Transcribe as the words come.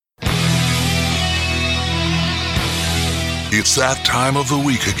It's that time of the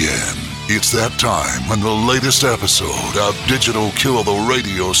week again. It's that time when the latest episode of Digital Kill the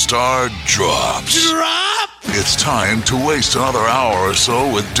Radio Star drops. It's time to waste another hour or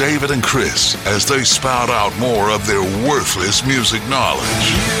so with David and Chris as they spout out more of their worthless music knowledge.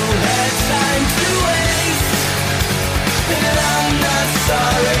 You had time to waste, and I'm not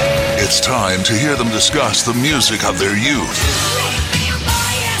sorry. It's time to hear them discuss the music of their youth,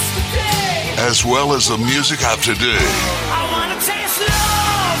 as well as the music of today. I wanna taste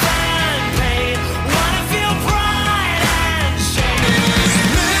love and pain, wanna feel pride and shame.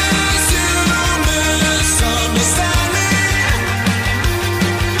 Miss you, misunderstand me.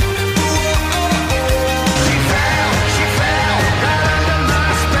 She fell right under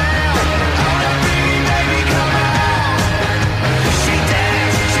my spell. All of me, baby, come on. She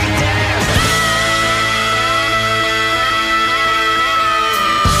danced, she danced.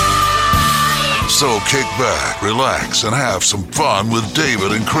 So kick back, relax, and have some fun with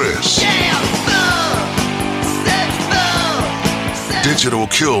David and Chris. Digital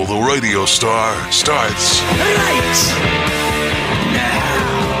Kill the Radio Star starts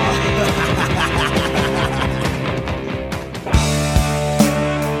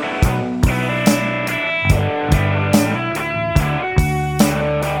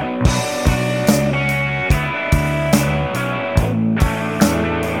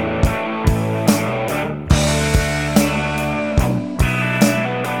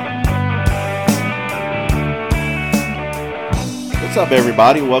What's up,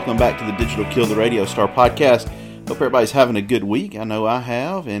 everybody? Welcome back to the Digital Kill the Radio Star podcast. Hope everybody's having a good week. I know I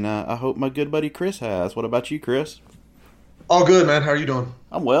have, and I hope my good buddy Chris has. What about you, Chris? All good, man. How are you doing?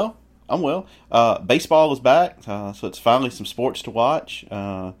 I'm well. Baseball is back, so it's finally some sports to watch.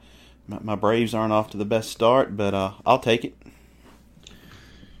 My Braves aren't off to the best start, but I'll take it.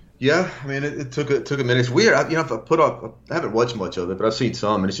 Yeah, I mean, it took a minute. It's weird. I haven't watched much of it, but I've seen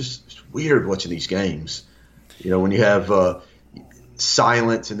some, and it's weird watching these games. You know, when you have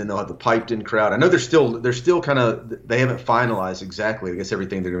silence, and then they'll have the piped-in crowd. I know they're still kind of, they haven't finalized exactly, I guess,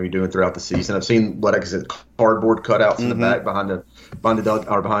 everything they're going to be doing throughout the season. I've seen cardboard cutouts in the back behind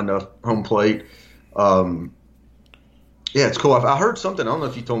the home plate. Yeah, it's cool. I heard something. I don't know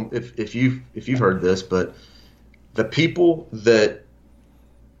if you told if you've heard this, but the people that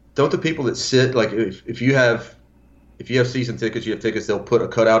sit, like if you have season tickets, you have tickets, they'll put a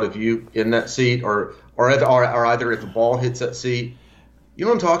cutout of you in that seat, or either if the ball hits that seat. You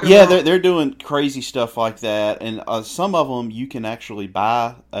know what I'm talking about? Yeah, they're doing crazy stuff like that, and some of them you can actually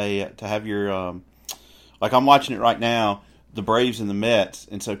buy to have your like I'm watching it right now, the Braves and the Mets,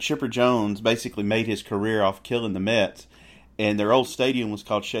 and so Chipper Jones basically made his career off killing the Mets, and their old stadium was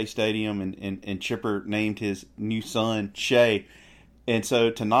called Shea Stadium, and Chipper named his new son Shea. And so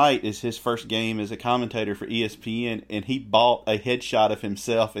tonight is his first game as a commentator for ESPN, and he bought a headshot of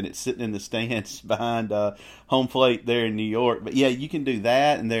himself, and it's sitting in the stands behind home plate there in New York. But yeah, you can do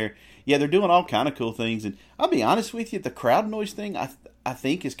that, and they're doing all kind of cool things. And I'll be honest with you, the crowd noise thing I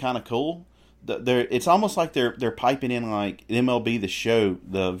think is kind of cool. It's almost like they're piping in like MLB The Show,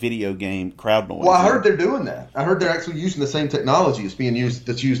 the video game crowd noise. Well, I heard they're doing that. I heard they're actually using the same technology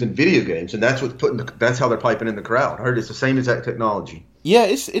that's used in video games, and that's how they're piping in the crowd. I heard it's the same exact technology. Yeah,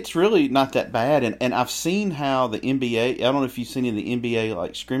 it's really not that bad, and I've seen how the NBA. I don't know if you've seen in the NBA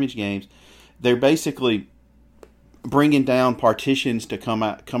like scrimmage games, they're basically bringing down partitions to come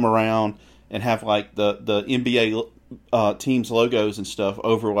around and have like the NBA teams' logos and stuff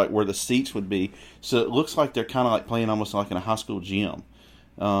over like where the seats would be, so it looks like they're kind of like playing almost like in a high school gym.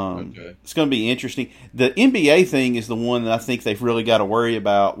 Okay. It's going to be interesting. The NBA thing is the one that I think they've really got to worry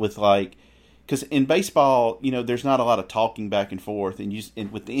about with like, because in baseball, you know, there's not a lot of talking back and forth, and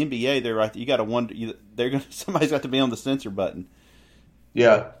with the NBA, they're right. You got to wonder. Somebody's got to be on the censor button.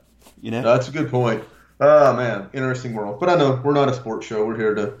 Yeah, you know, that's a good point. Oh man, interesting world. But I know we're not a sports show. We're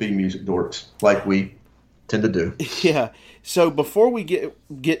here to be music dorks, like we tend to do. Yeah. So before we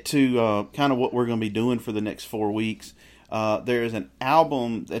get to kind of what we're going to be doing for the next 4 weeks, there is an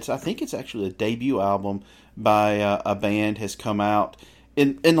album I think it's actually a debut album by a band has come out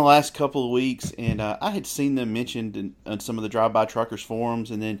in the last couple of weeks, and I had seen them mentioned in some of the Drive-By Truckers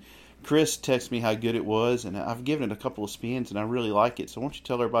forums, and then Chris texted me how good it was, and I've given it a couple of spins, and I really like it. So why don't you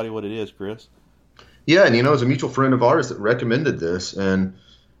tell everybody what it is, Chris? Yeah, and it's a mutual friend of ours that recommended this, and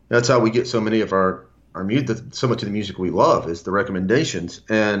that's how we get so many of our music, so much of the music we love is the recommendations.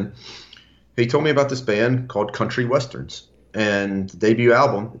 And he told me about this band called Country Westerns, and the debut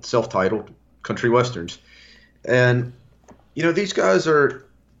album, it's self-titled Country Westerns. And these guys are,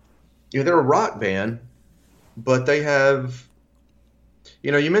 they're a rock band, but they have,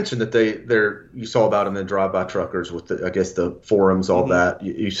 You mentioned that you saw about them in Drive-By Truckers with I guess the forums, all that.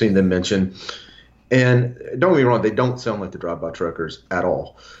 You've seen them mentioned. And don't get me wrong, they don't sound like the Drive-By Truckers at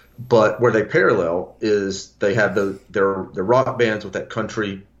all. But where they parallel is they have their rock bands with that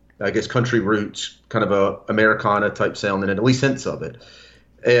country, I guess country roots, kind of a Americana type sound, and at least hints of it.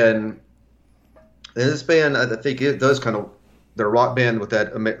 And this band, I think it does kind of, they're a rock band with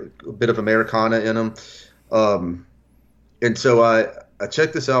that a bit of Americana in them. And so I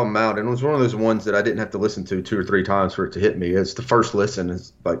checked this album out, and it was one of those ones that I didn't have to listen to 2 or 3 times for it to hit me. It's the first listen.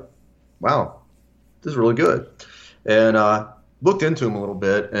 It's like, wow, this is really good. And looked into him a little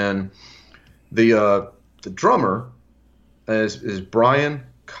bit, and the drummer is Brian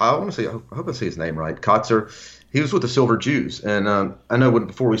Kyle. I hope I say his name right. Kotzer. He was with the Silver Jews, and I know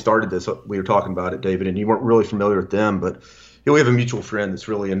before we started this, we were talking about it, David, and you weren't really familiar with them, but we have a mutual friend that's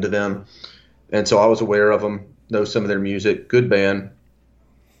really into them, and so I was aware of them, know some of their music, good band.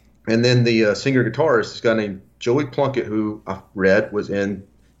 And then the singer-guitarist is a guy named Joey Plunkett, who I read was in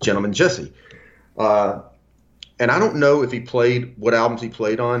Gentleman Jesse. And I don't know if he played what albums he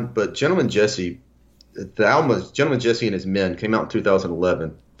played on, but Gentleman Jesse, the album was Gentleman Jesse and His Men, came out in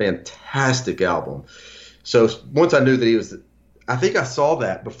 2011. Fantastic album. So once I knew that he was, I think I saw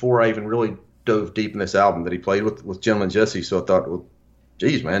that before I even really dove deep in this album that he played with Gentleman Jesse. So I thought, well,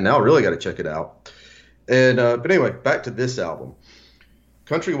 geez, man, now I really got to check it out. And but anyway, back to this album,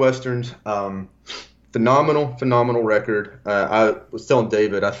 Country Westerns, phenomenal record. I was telling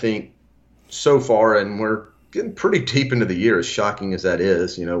David, I think so far, and we're getting pretty deep into the year, as shocking as that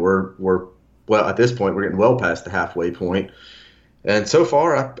is. We're well at this point, we're getting well past the halfway point. And so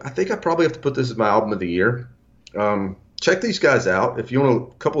far, I think I probably have to put this as my album of the year. Check these guys out. If you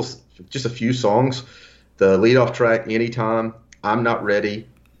want just a few songs, the leadoff track, Anytime, I'm Not Ready,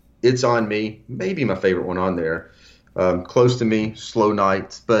 It's On Me, maybe my favorite one on there. Close to Me, Slow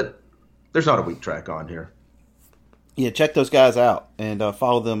Nights, but there's not a weak track on here. Yeah, check those guys out and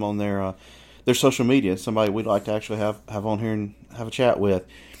follow them on their social media. Somebody we'd like to actually have on here and have a chat with.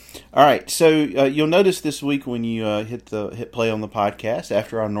 All right, so you'll notice this week when you hit play on the podcast,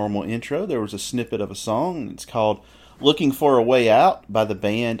 after our normal intro, there was a snippet of a song. It's called "Looking for a Way Out" by the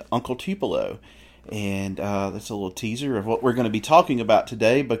band Uncle Tupelo, and that's a little teaser of what we're going to be talking about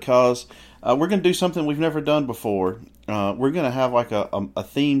today, because we're going to do something we've never done before. We're going to have like a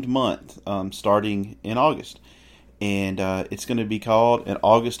themed month starting in August, and it's going to be called an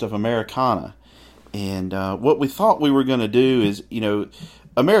August of Americana. And what we thought we were going to do is,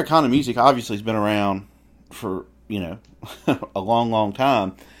 Americana music obviously has been around for, a long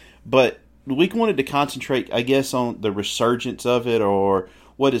time, but we wanted to concentrate, I guess, on the resurgence of it, or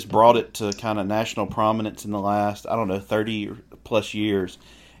what has brought it to kind of national prominence in the last, 30 plus years.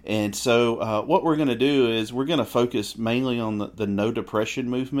 And so what we're going to do is we're going to focus mainly on the No Depression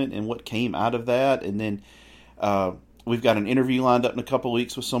movement and what came out of that. And then we've got an interview lined up in a couple of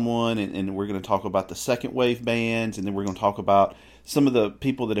weeks with someone, and we're going to talk about the second wave bands, and then we're going to talk about some of the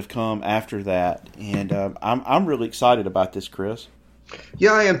people that have come after that. And I'm really excited about this, Chris.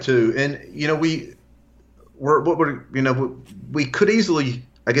 Yeah, I am too. And we could easily,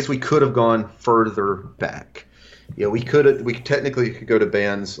 I guess we could have gone further back. We technically could go to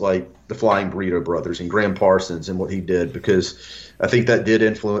bands like the Flying Burrito Brothers and Graham Parsons and what he did, because I think that did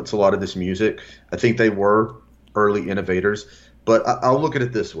influence a lot of this music. I think they were early innovators, but I'll look at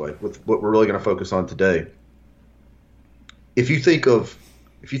it this way with what we're really going to focus on today. If you think of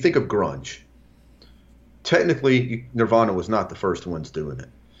grunge, technically Nirvana was not the first ones doing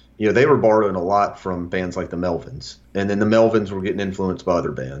it. They were borrowing a lot from bands like the Melvins, and then the Melvins were getting influenced by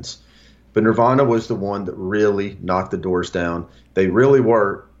other bands. But Nirvana was the one that really knocked the doors down. They really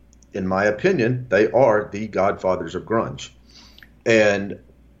were, in my opinion, they are the godfathers of grunge. And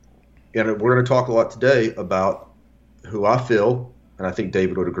we're going to talk a lot today about who I feel, and I think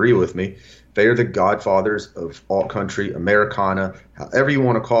David would agree with me, they are the godfathers of alt country, Americana, however you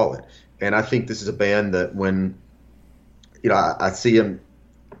want to call it. And I think this is a band that when, I see them,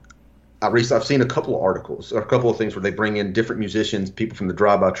 I've seen a couple of articles, or a couple of things where they bring in different musicians, people from the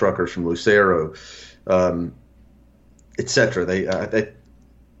Drive-By Truckers, from Lucero, etc.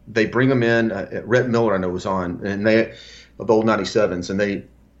 They bring them in. Rhett Miller, I know, was on, and they of Old 97s, and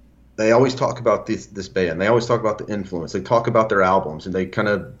they always talk about this band. They always talk about the influence. They talk about their albums, and they kind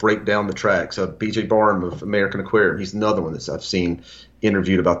of break down the tracks. B.J. Barnum of American Aquarium, he's another one that I've seen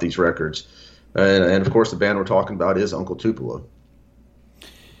interviewed about these records. And of course, the band we're talking about is Uncle Tupelo.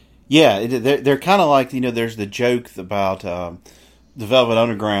 Yeah, they're kind of like, there's the joke about the Velvet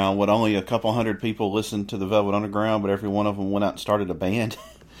Underground, what only a couple hundred people listened to the Velvet Underground, but every one of them went out and started a band.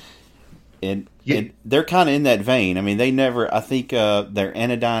 And they're kind of in that vein. I mean, they never. I think their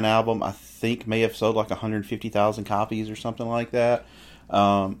Anodyne album, I think, may have sold like 150,000 copies or something like that.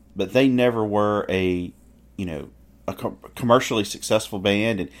 But they never were a commercially successful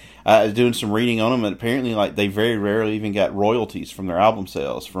band. And I was doing some reading on them, and apparently, like, they very rarely even got royalties from their album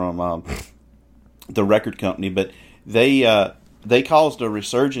sales from the record company. But they caused a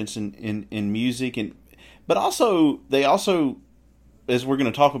resurgence in music, but they also, as we're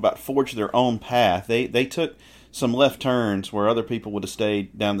going to talk about, forged their own path. They took some left turns where other people would have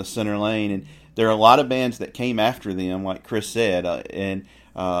stayed down the center lane, and there are a lot of bands that came after them, like Chris said, and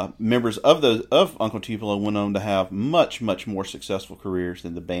members of Uncle Tupelo went on to have much, much more successful careers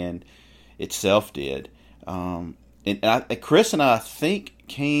than the band itself did. Chris and I think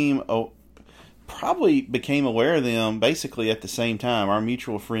probably became aware of them basically at the same time. Our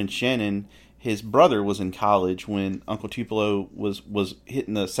mutual friend Shannon, his brother was in college when Uncle Tupelo was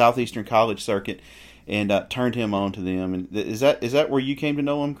hitting the Southeastern College circuit, and turned him on to them. And is that where you came to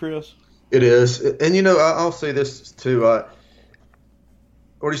know him, Chris? It is, and I'll say this too.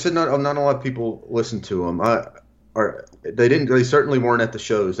 Or he said not a lot of people listened to him. They didn't. They certainly weren't at the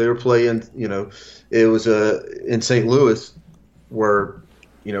shows. They were playing. It was in St. Louis, where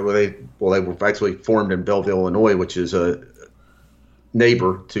they were actually formed in Belleville, Illinois, which is a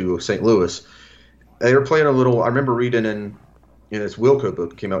neighbor to St. Louis. They were playing a little. I remember reading in this Wilco book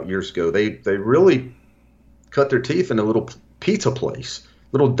that came out years ago. They really cut their teeth in a little pizza place,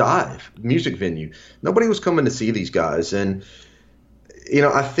 little dive music venue. Nobody was coming to see these guys, and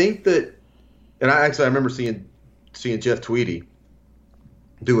I think that, and I remember seeing Jeff Tweedy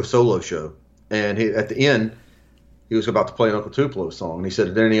do a solo show, and at the end he was about to play an Uncle Tupelo song, and he said,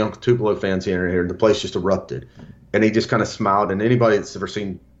 "Are there any Uncle Tupelo fans in here?" And the place just erupted, and he just kind of smiled. And anybody that's ever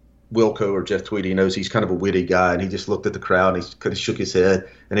seen Wilco or Jeff Tweedy knows he's kind of a witty guy, and he just looked at the crowd and he kind of shook his head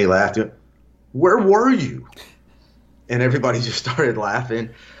and he laughed. He went, "Where were you?" And everybody just started laughing.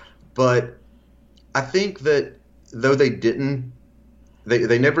 But I think that though they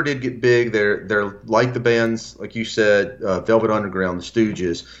never did get big. They're like the bands, like you said, Velvet Underground, the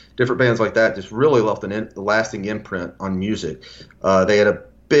Stooges, different bands like that, just really left a lasting imprint on music. They had a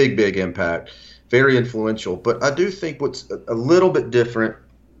big impact, very influential. But I do think what's a little bit different,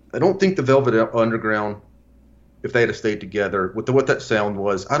 I don't think the Velvet Underground, if they had stayed together, with what that sound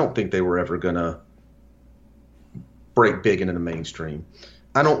was, I don't think they were ever going to break big into the mainstream.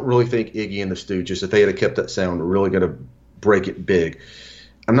 I don't really think Iggy and the Stooges, if they had kept that sound, were really going to break it big.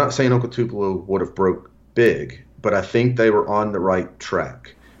 I'm not saying Uncle Tupelo would have broke big, but I think they were on the right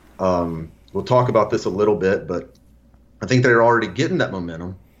track. We'll talk about this a little bit, but I think they were already getting that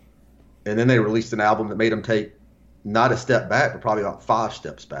momentum, and then they released an album that made them take not a step back, but probably about 5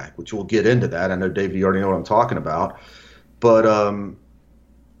 steps back, which we'll get into that. I know, Dave, you already know what I'm talking about. But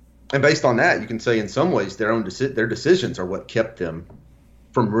and based on that, you can say in some ways their decisions are what kept them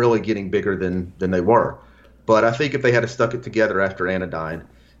from really getting bigger than they were. But I think if they had stuck it together after Anodyne,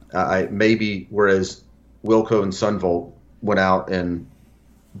 maybe, whereas Wilco and Sunvolt went out and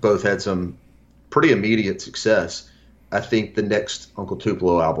both had some pretty immediate success, I think the next Uncle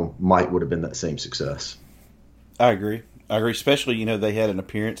Tupelo album would have been that same success. I agree, especially, they had an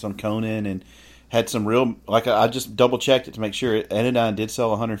appearance on Conan and had some real, like, I just double-checked it to make sure Anodyne did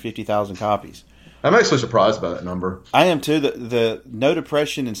sell 150,000 copies. I'm actually surprised by that number. I am too. The No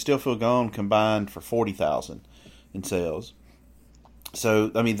Depression and Still Feel Gone combined for 40,000 in sales.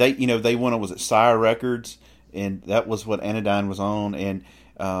 So I mean, they went on, was it Sire Records, and that was what Anodyne was on, and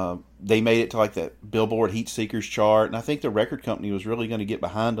they made it to like that Billboard Heat Seekers chart, and I think the record company was really going to get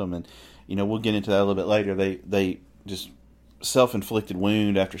behind them, and we'll get into that a little bit later. They just self-inflicted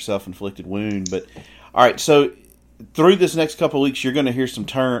wound after self-inflicted wound. But all right, so through this next couple of weeks, you're going to hear some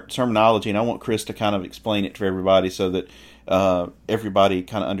terminology, and I want Chris to kind of explain it for everybody so that everybody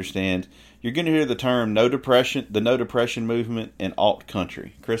kind of understands. You're going to hear the term No Depression, the No Depression movement, and alt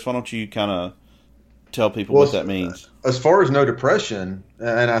country. Chris, why don't you kind of tell people what that means? As far as No Depression,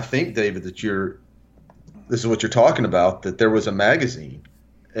 and I think, David, that this is what you're talking about, that there was a magazine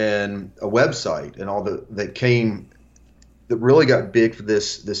and a website and all that really got big for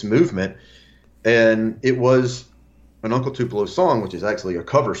this movement, and it was an Uncle Tupelo song, which is actually a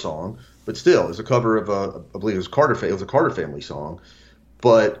cover song, but still, it's a cover of I believe it was a Carter Family song.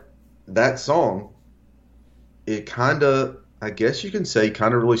 But that song, it kind of, I guess you can say,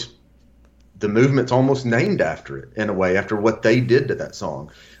 kind of really, the movement's almost named after it in a way, after what they did to that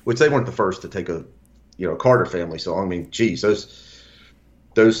song, which they weren't the first to take a Carter Family song. I mean, geez,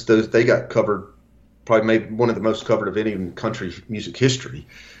 those they got covered, probably made one of the most covered of any in country music history.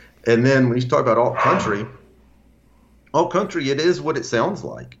 And then when you talk about alt country, alt country, it is what it sounds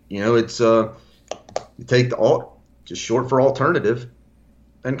like. It's you take the alt, just short for alternative,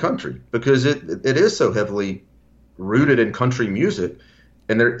 and country, because it is so heavily rooted in country music,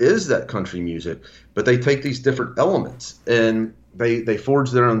 and there is that country music, but they take these different elements and they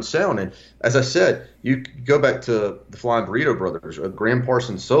forge their own sound. And as I said, you go back to the Flying Burrito Brothers, Graham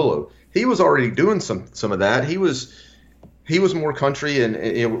Parsons solo. He was already doing some of that. He was more country,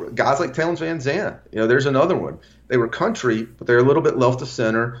 and guys like Townes Van Zandt. There's another one. They were country, but they're a little bit left of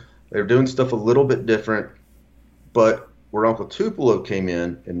center. They're doing stuff a little bit different. But where Uncle Tupelo came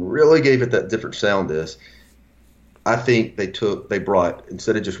in and really gave it that different sound is, I think they brought,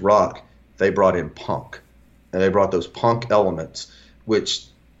 instead of just rock, they brought in punk. And they brought those punk elements, which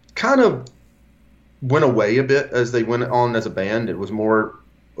kind of went away a bit as they went on as a band. It was more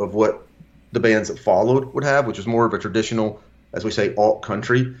of what the bands that followed would have, which was more of a traditional, as we say, alt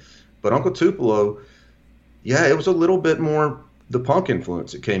country. But Uncle Tupelo, yeah, it was a little bit more the punk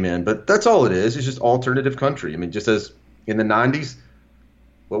influence that came in. But that's all it is. It's just alternative country. I mean, just as in the 90s,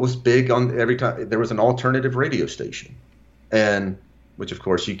 what was big on every time there was an alternative radio station, and which of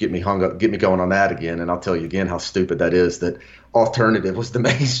course you get me going on that again, and I'll tell you again how stupid that is, that alternative was the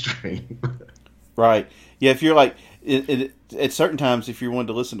mainstream. Right. Yeah. If you're like at certain times, if you wanted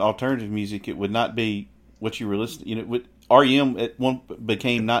to listen to alternative music, it would not be what you were listening. REM at one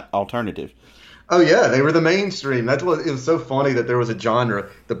became not alternative. Oh yeah, they were the mainstream. It was so funny that there was a genre.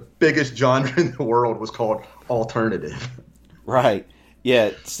 The biggest genre in the world was called alternative. Right.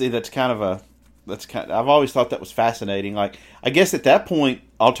 Yeah, see, I've always thought that was fascinating. Like, I guess at that point,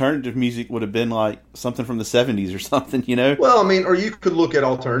 alternative music would have been like something from the 70s or something, Well, I mean, or you could look at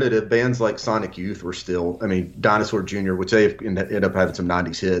alternative bands like Sonic Youth were still, Dinosaur Jr., which they ended up having some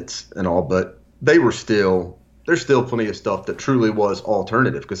 90s hits and all, but there's still plenty of stuff that truly was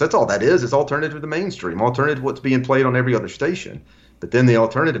alternative, because that's all that is. It's alternative to the mainstream, alternative to what's being played on every other station. But then the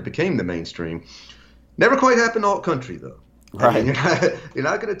alternative became the mainstream. Never quite happened to alt country, though. Right. You're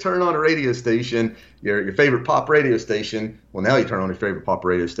not going to turn on a radio station, your favorite pop radio station. Well, now you turn on your favorite pop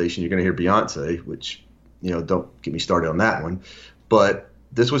radio station, you're going to hear Beyonce, which, don't get me started on that one. But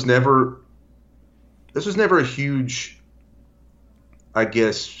this was never a huge, I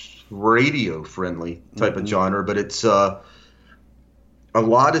guess, radio friendly type of genre, but it's a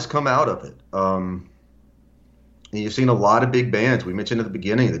lot has come out of it. And you've seen a lot of big bands. We mentioned at the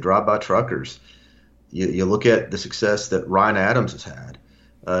beginning the Drive-By Truckers. You look at the success that Ryan Adams has had,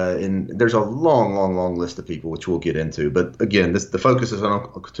 and there's a long list of people, which we'll get into. But again, the focus is on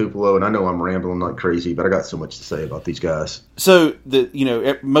Uncle Tupelo, and I know I'm rambling like crazy, but I got so much to say about these guys. So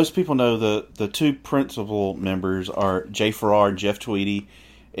most people know the two principal members are Jay Farrar and Jeff Tweedy,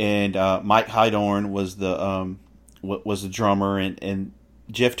 and Mike Hydorn was the drummer, and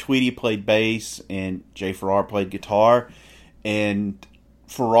Jeff Tweedy played bass, and Jay Farrar played guitar, and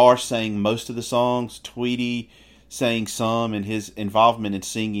Farrar sang most of the songs. Tweedy sang some, and his involvement in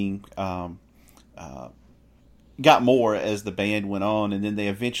singing got more as the band went on. And then they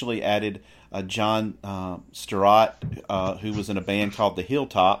eventually added John Stirratt, who was in a band called the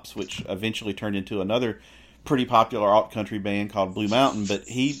Hilltops, which eventually turned into another pretty popular alt country band called Blue Mountain. But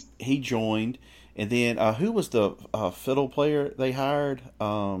he joined, and then who was the fiddle player they hired?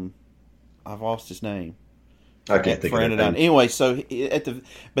 I've lost his name. I can't think of it. Anyway, so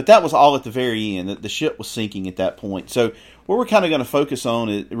but that was all at the very end. The ship was sinking at that point. So what we're kind of going to focus on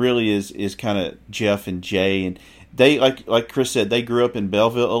it really is kind of Jeff and Jay, and they like Chris said, they grew up in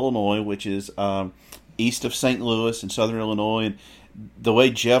Belleville, Illinois, which is east of St. Louis in southern Illinois. And the way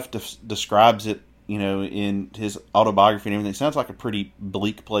Jeff describes it, in his autobiography and everything, it sounds like a pretty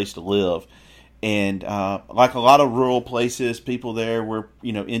bleak place to live. And like a lot of rural places, people there were,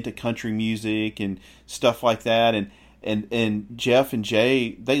 into country music and stuff like that. And Jeff and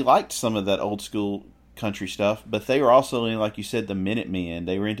Jay, they liked some of that old school country stuff, but they were also in, like you said, the Minutemen.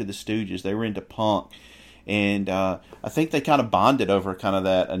 They were into the Stooges. They were into punk. And I think they kind of bonded over kind of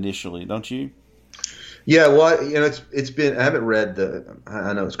that initially, don't you? Yeah, well, it's been. I haven't read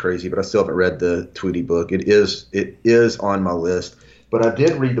I know it's crazy, but I still haven't read the Tweedy book. It is on my list. But I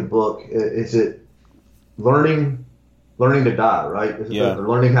did read the book. Is it Learning to Die, right? Yeah. Or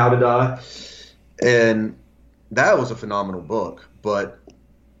Learning How to Die. And that was a phenomenal book. But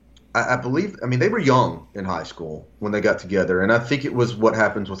I believe, they were young in high school when they got together. And I think it was what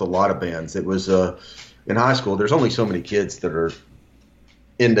happens with a lot of bands. It was in high school, there's only so many kids that are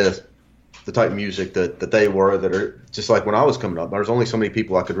into the type of music that they were, that are just like when I was coming up. There was only so many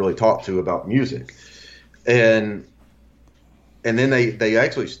people I could really talk to about music. And then they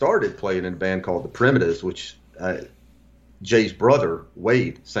actually started playing in a band called the Primitives, which Jay's brother,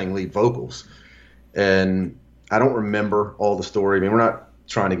 Wade, sang lead vocals. And I don't remember all the story. I mean, we're not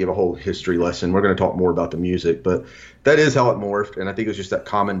trying to give a whole history lesson. We're going to talk more about the music, but that is how it morphed. And I think it was just that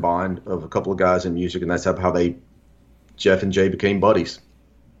common bond of a couple of guys in music, and that's how Jeff and Jay became buddies.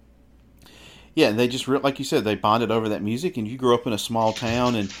 Yeah, and they just like you said, they bonded over that music. And you grew up in a small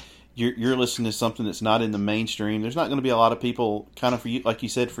town, and you're listening to something that's not in the mainstream. There's not going to be a lot of people, kind of for you, like you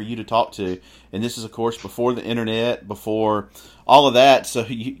said, for you to talk to. And this is, of course, before the internet, before all of that. So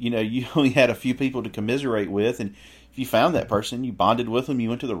you only had a few people to commiserate with, and if you found that person, you bonded with them. You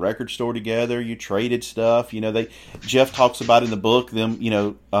went to the record store together. You traded stuff. Jeff talks about in the book them,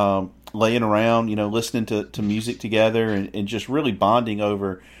 laying around, listening to music together and just really bonding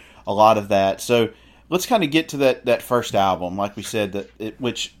over a lot of that. So let's kind of get to that first album, like we said,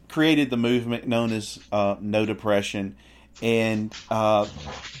 which created the movement known as No Depression. And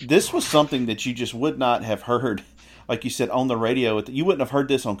this was something that you just would not have heard, like you said, on the radio. You wouldn't have heard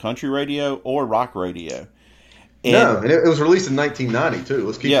this on country radio or rock radio. And it was released in 1990 too.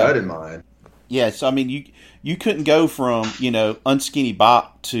 Let's keep that in mind. Yeah, so I mean, you couldn't go from Unskinny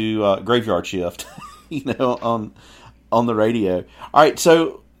Bop to Graveyard Shift, on the radio. All right,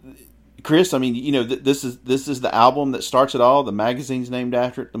 so Chris, I mean, this is the album that starts it all. The magazine's named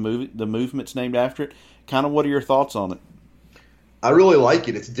after it. The movement's named after it. Kind of, what are your thoughts on it? I really like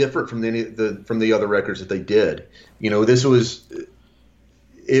it. It's different from the other records that they did.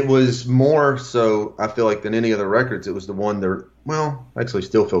 It was more so, I feel like, than any other records. It was the one that, well, actually,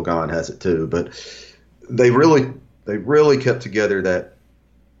 Still Feel Gone has it too, but they really kept together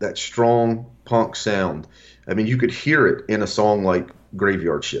that strong punk sound. I mean, you could hear it in a song like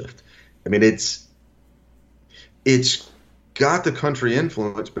Graveyard Shift. I mean, it's got the country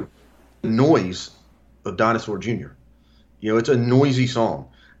influence, but the noise of Dinosaur Jr. It's a noisy song,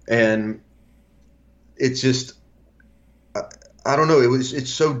 and it's just, I don't know. It's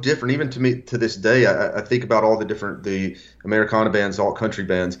so different. Even to me, to this day, I think about all the Americana bands, alt country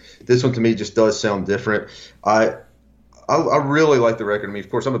bands. This one to me just does sound different. I really like the record. I mean, of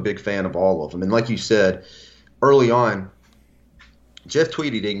course, I'm a big fan of all of them. And like you said, early on, Jeff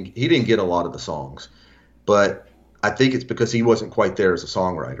Tweedy didn't get a lot of the songs, but I think it's because he wasn't quite there as a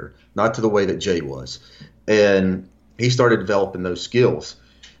songwriter, not to the way that Jay was, and he started developing those skills.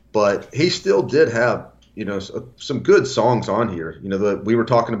 But he still did have some good songs on here. We were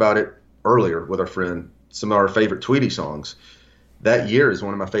talking about it earlier with our friend, some of our favorite Tweedy songs. That Year is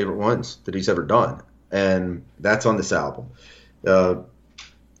one of my favorite ones that he's ever done, and that's on this album. But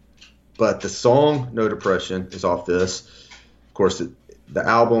the song No Depression is off this. Of course, the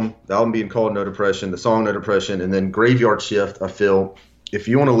album being called No Depression, the song No Depression, and then Graveyard Shift, I feel, if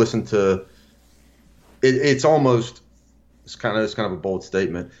you want to listen to it, it's kind of a bold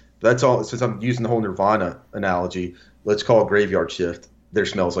statement. That's all. Since I'm using the whole Nirvana analogy, let's call Graveyard Shift There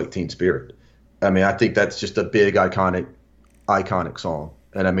Smells Like Teen Spirit. I mean, I think that's just a big, iconic song.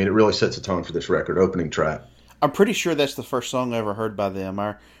 And I mean, it really sets the tone for this record, opening track. I'm pretty sure that's the first song I ever heard by them.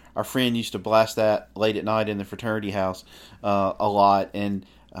 Our friend used to blast that late at night in the fraternity house a lot. And,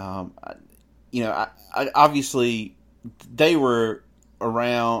 I obviously, they were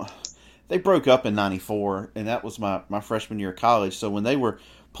around, they broke up in 94, and that was my freshman year of college. So when they were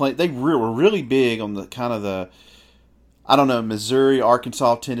playing, they were really big on the kind of the, I don't know, Missouri,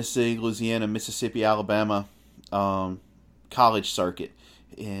 Arkansas, Tennessee, Louisiana, Mississippi, Alabama college circuit.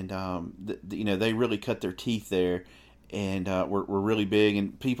 And, they really cut their teeth there. And were really big,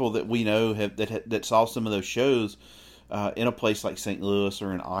 and people that we know that saw some of those shows in a place like St. Louis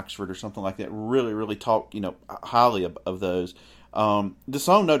or in Oxford or something like that really, really talk highly of those. The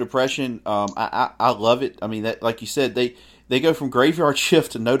song No Depression, I love it. I mean, that, like you said, they go from Graveyard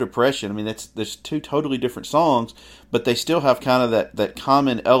Shift to No Depression. I mean, there's two totally different songs, but they still have kind of that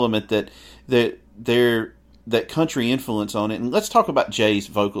common element that country influence on it. And let's talk about Jay's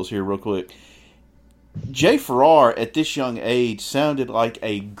vocals here real quick. Jay Farrar, at this young age, sounded like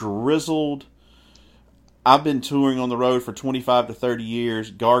a grizzled, I've been touring on the road for 25 to 30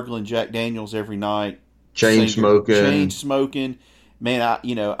 years, gargling Jack Daniels every night. Chain smoking. Man,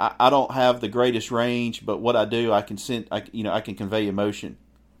 I don't have the greatest range, but what I do, I can convey emotion.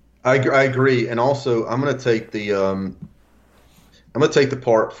 I agree. And also, I'm going to take the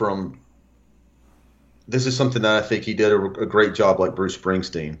part from, this is something that I think he did a great job, like Bruce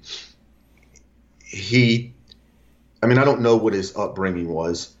Springsteen. I don't know what his upbringing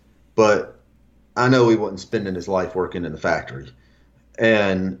was, but I know he wasn't spending his life working in the factory.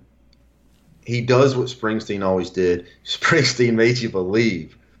 And he does what Springsteen always did. Springsteen made you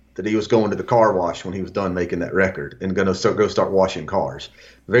believe that he was going to the car wash when he was done making that record and going to go start washing cars.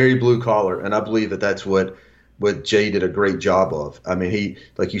 Very blue collar. And I believe that that's what what Jay did a great job of. I mean, he,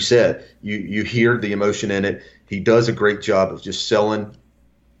 like you said, you hear the emotion in it. He does a great job of just selling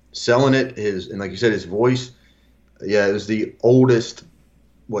it. And like you said, his voice, yeah, it was the oldest,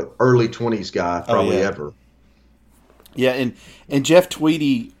 early 20s guy probably ever. Yeah, and Jeff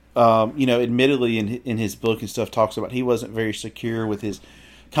Tweedy, admittedly in his book and stuff talks about he wasn't very secure with his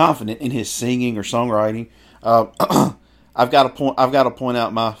confident in his singing or songwriting. I've got to point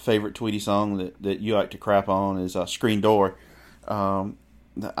out my favorite Tweedy song that you like to crap on is "Screen Door."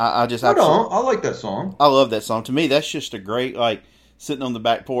 I just I like that song. I love that song. To me, that's just a great sitting on the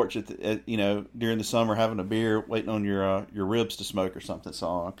back porch during the summer having a beer, waiting on your ribs to smoke or something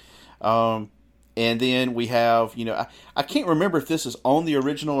song. And then we have, I can't remember if this is on the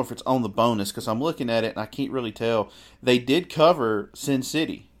original or if it's on the bonus because I'm looking at it and I can't really tell. They did cover Sin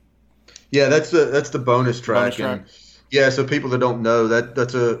City. Yeah, that's the bonus track. And yeah, so people that don't know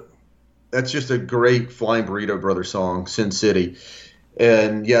that's just a great Flying Burrito Brothers song, Sin City.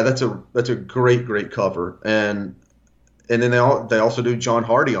 And yeah, that's a great cover. And then they also do John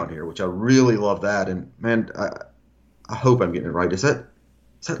Hardy on here, which I really love that. And man, I hope I'm getting it right. Is that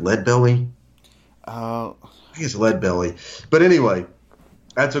Lead Belly? I think it's Lead Belly. But anyway,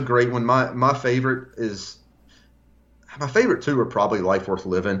 that's a great one. My favorite two are probably Life Worth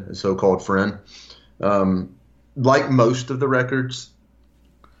Living and So-Called Friend. Like most of the records,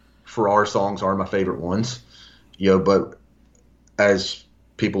 Farrar songs are my favorite ones. But as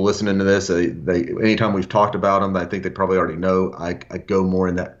people listening to this, they anytime we've talked about them, I think they probably already know. I go more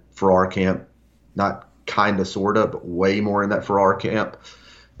in that Farrar camp, not kinda, sorta, but way more in that Farrar camp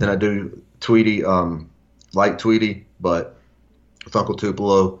than I do Tweedy. Like Tweedy, but with Uncle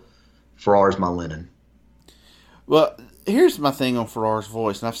Tupelo, Farrar's my Lennon. Well, here's my thing on Farrar's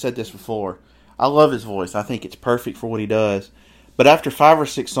voice, and I've said this before. I love his voice. I think it's perfect for what he does. But after 5 or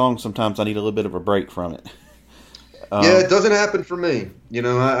 6 songs, sometimes I need a little bit of a break from it. Yeah, it doesn't happen for me.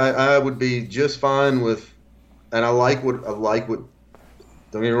 I would be just fine with, and I like what. Don't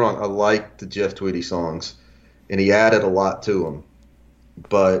get me wrong, I like the Jeff Tweedy songs, and he added a lot to them.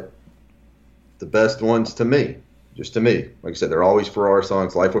 But the best ones to me, like I said, they're always Farrar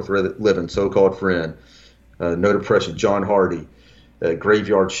songs. Life Worth Living, So-Called Friend, No Depression, John Hardy,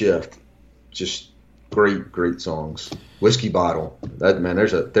 Graveyard Shift, just great songs. Whiskey Bottle, that man,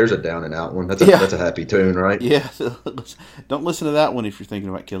 there's a down and out one. That's a happy tune, right? Yeah, don't listen to that one if you're thinking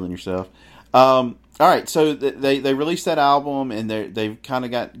about killing yourself. All right, so they released that album and they've kind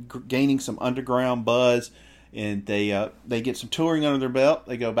of got gaining some underground buzz, and they get some touring under their belt.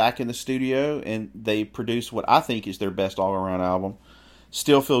 They go back in the studio and they produce what I think is their best all around album,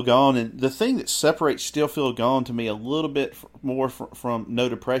 Still Feel Gone. And the thing that separates Still Feel Gone to me a little bit more from No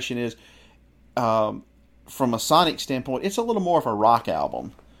Depression is, from a sonic standpoint, it's a little more of a rock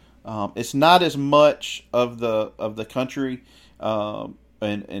album. It's not as much of the country and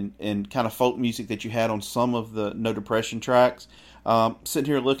kind of folk music that you had on some of the No Depression tracks. Sitting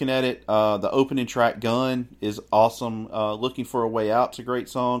here looking at it, the opening track, Gun, is awesome. Looking for a Way Out's a great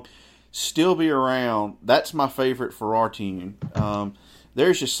song. Still Be Around, that's my favorite Farrar tune.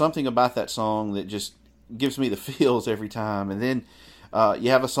 There's just something about that song that just gives me the feels every time. And then you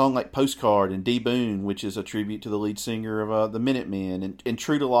have a song like Postcard and D. Boone, which is a tribute to the lead singer of the Minutemen, and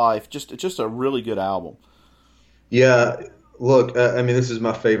True to Life. Just a really good album. Yeah, look, I mean, this is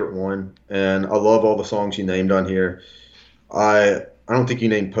my favorite one, and I love all the songs you named on here. I don't think you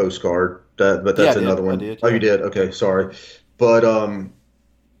named Postcard, but that's another one. I did, Oh, you did? Okay, sorry. But,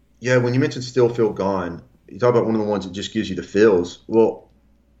 yeah, when you mentioned Still Feel Gone, you talk about one of the ones that just gives you the feels. Well,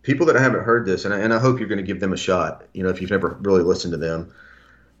 people that haven't heard this, and I hope you're going to give them a shot, if you've never really listened to them,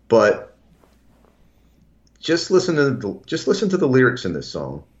 but just listen to the lyrics in this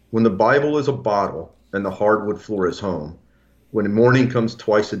song. When the Bible is a bottle and the hardwood floor is home, when morning comes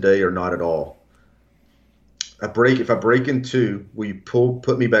twice a day or not at all. If I break in two, will you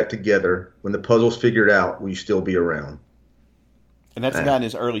put me back together? When the puzzle's figured out, will you still be around? And that's a guy in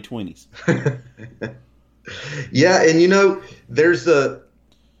his early 20s. Yeah, and there's a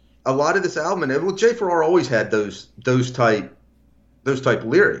lot of this album, and Jay Farrar always had those type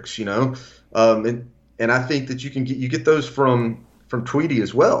lyrics, and I think that you get those from Tweedy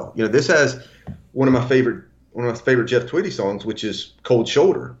as well. This has one of my favorite Jeff Tweedy songs, which is Cold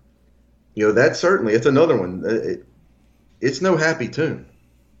Shoulder. It's another one. It's no happy tune.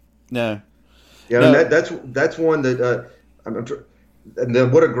 No. Yeah, no. And that's one that and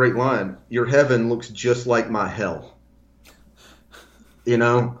then what a great line. Your heaven looks just like my hell.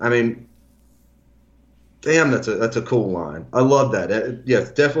 I mean, damn, that's a cool line. I love that.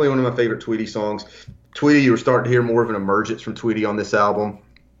 It's definitely one of my favorite Tweedy songs. Tweedy, you were starting to hear more of an emergence from Tweedy on this album.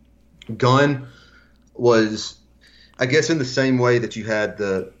 Gun, was, I guess, in the same way that you had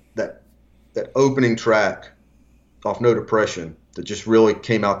that opening track off No Depression that just really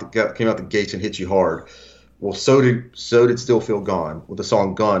came out the gates and hit you hard. Well, so did Still Feel Gone with the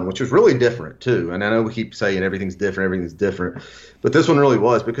song Gun, which was really different too. And I know we keep saying everything's different, but this one really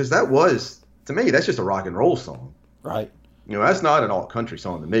was, because that was, to me, that's just a rock and roll song. Right. You know, that's not an alt country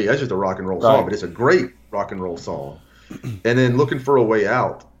song to me. That's just a rock and roll Right. song, but it's a great rock and roll song. And then Looking for a Way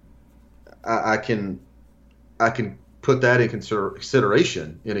Out, I can put that in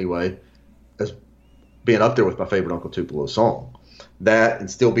consideration anyway as being up there with my favorite Uncle Tupelo song. That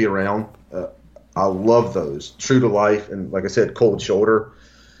and Still Be Around. I love those. True to Life and, like I said, Cold Shoulder.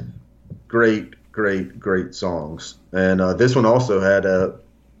 Great songs. And this one also had I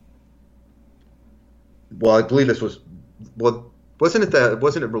believe this was, wasn't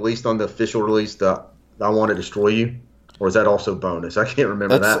it released on the official release that I Want to Destroy You, or is that also bonus? I can't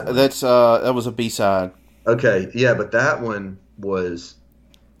remember that one. That was a B-side. Okay, yeah, but that one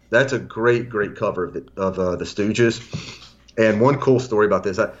that's a great cover of the Stooges. And one cool story about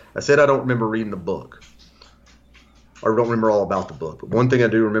this, I said I don't remember reading the book, or don't remember all about the book, but one thing I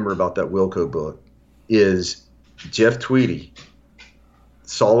do remember about that Wilco book is Jeff Tweedy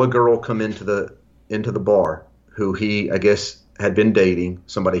saw a girl come into the bar who he, I guess, had been dating,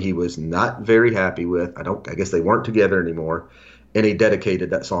 somebody he was not very happy with. I guess they weren't together anymore, and he dedicated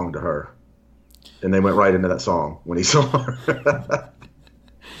that song to her. And they went right into that song when he saw her.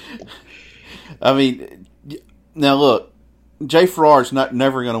 I mean, now look, Jay Farrar's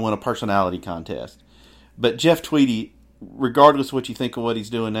never going to win a personality contest, but Jeff Tweedy, regardless of what you think of what he's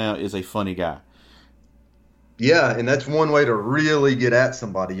doing now, is a funny guy. Yeah, and that's one way to really get at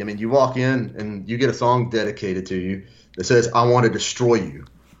somebody. I mean, you walk in and you get a song dedicated to you that says, I want to destroy you.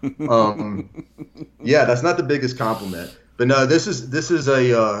 Yeah, that's not the biggest compliment. But no, this is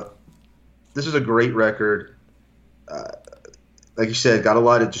a great record. Like you said, got a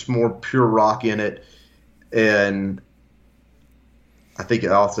lot of just more pure rock in it. And I think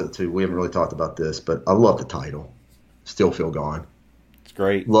also, too, we haven't really talked about this, but I love the title, Still Feel Gone. It's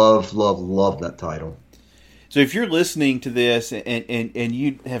great. Love that title. So if you're listening to this and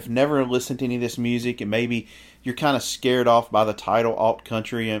you have never listened to any of this music, and maybe you're kind of scared off by the title alt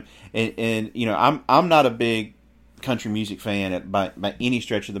country, and you know, I'm not a big country music fan by any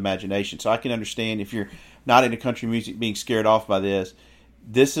stretch of the imagination, so I can understand if you're not into country music being scared off by this.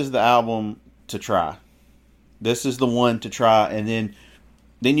 This is the album to try. This is the one to try, and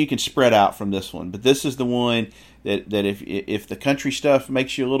then you can spread out from this one. But this is the one that if the country stuff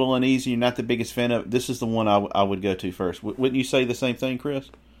makes you a little uneasy, you're not the biggest fan of, this is the one I would go to first. Wouldn't you say the same thing,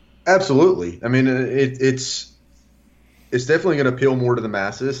 Chris? Absolutely. I mean, it's definitely going to appeal more to the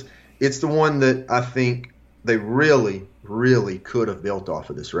masses. It's the one that I think they really, really could have built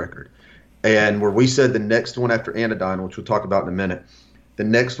off of this record. And where we said the next one after Anodyne, which we'll talk about in a minute, the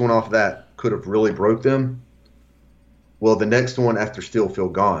next one off that could have really broke them. Well, the next one after Still Feel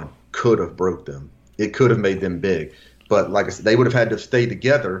Gone could have broke them. It could have made them big. But like I said, they would have had to stay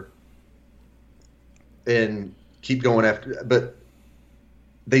together and keep going after. But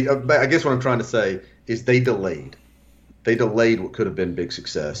I guess what I'm trying to say is they delayed. They delayed what could have been big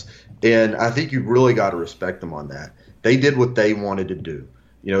success. And I think you really got to respect them on that. They did what they wanted to do.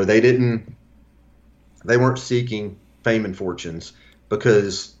 You know, they weren't seeking fame and fortunes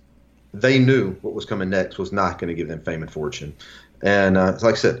because they knew what was coming next was not going to give them fame and fortune. And like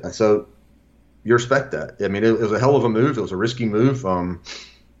I said, so you respect that. I mean, it was a hell of a move. It was a risky move,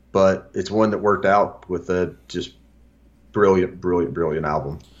 but it's one that worked out with a just brilliant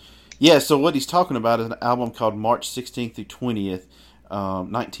album. Yeah, so what he's talking about is an album called March 16th through 20th,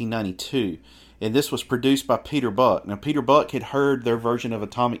 1992. And this was produced by Peter Buck. Now, Peter Buck had heard their version of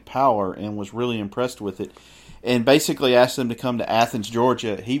Atomic Power and was really impressed with it, and basically asked them to come to Athens,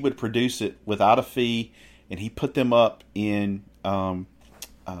 Georgia. He would produce it without a fee, and he put them up in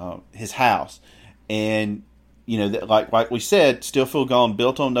his house. And, you know, like we said, Still Feel Gone,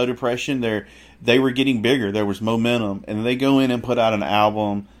 built on No Depression. They were getting bigger. There was momentum. And they go in and put out an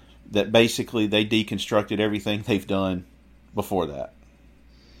album that basically they deconstructed everything they've done before that.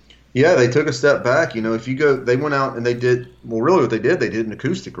 Yeah, they took a step back. You know, if you go, they went out and they did, well, really what they did an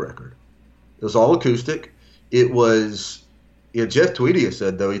acoustic record. It was all acoustic. It was, Jeff Tweedy has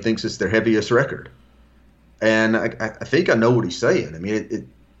said, though, he thinks it's their heaviest record. And I think I know what he's saying. I mean,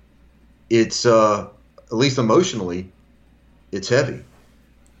 it's at least emotionally, it's heavy.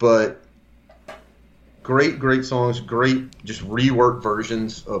 But great songs, great just reworked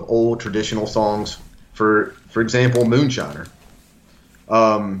versions of old traditional songs. For example, Moonshiner.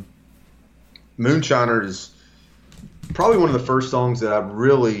 Moonshiner is probably one of the first songs that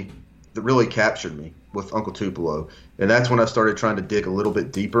really captured me. with Uncle Tupelo, and that's when I started trying to dig a little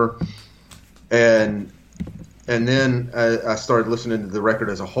bit deeper, and then I started listening to the record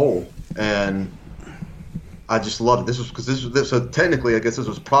as a whole, and I just loved it. So technically, I guess this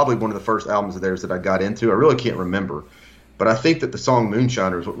was probably one of the first albums of theirs that I got into. I really can't remember, but I think that the song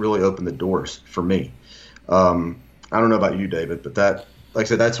Moonshiner is what really opened the doors for me. I don't know about you, David, but that, like I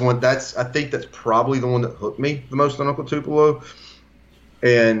said, I think that's probably the one that hooked me the most on Uncle Tupelo.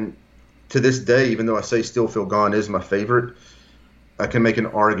 And to this day, even though I say Still Feel Gone is my favorite, I can make an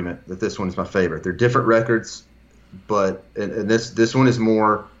argument that this one is my favorite. They're different records, but and this one is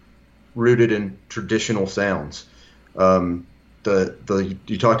more rooted in traditional sounds. You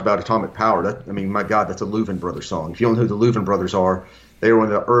talked about Atomic Power. My God, that's a Louvin Brothers song. If you don't know who the Louvin Brothers are, they were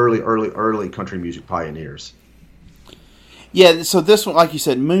one of the early country music pioneers. Yeah, so this one, like you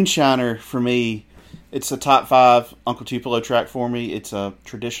said, Moonshiner, for me, it's a top 5 Uncle Tupelo track for me. It's a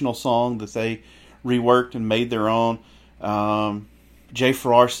traditional song that they reworked and made their own. Jay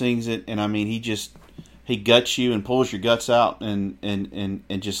Farrar sings it, and he guts you and pulls your guts out and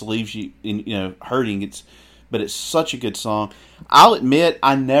just leaves you hurting. But it's such a good song. I'll admit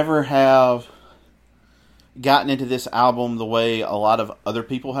I never have gotten into this album the way a lot of other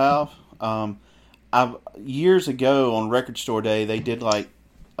people have. Years ago on Record Store Day, they did like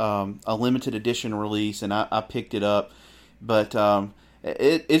a limited edition release, and I picked it up. But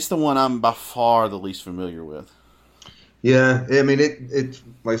it's the one I'm by far the least familiar with. Yeah, it's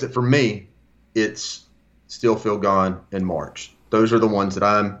like I said, for me, it's Still Feel Gone and March. Those are the ones that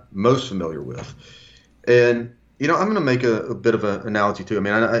I'm most familiar with. And, I'm going to make a bit of an analogy too.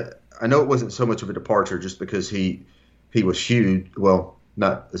 I know it wasn't so much of a departure just because he was huge. Well,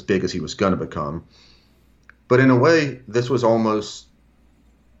 not as big as he was going to become. But in a way, this was almost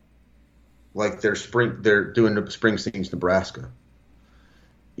like they're doing the Springsteen's Nebraska.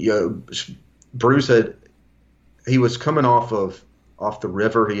 Bruce he was coming off the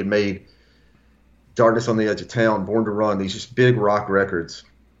river. He had made Darkness on the Edge of Town, Born to Run, these just big rock records.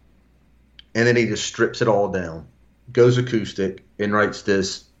 And then he just strips it all down, goes acoustic, and writes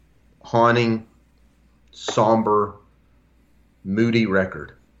this haunting, somber, moody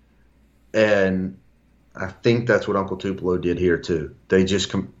record. And I think that's what Uncle Tupelo did here too. They just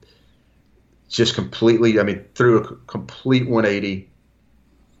completely, threw a complete 180,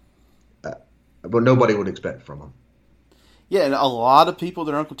 what nobody would expect from them. Yeah, and a lot of people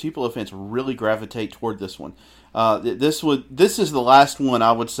that are Uncle Tupelo fans really gravitate toward this one. This is the last one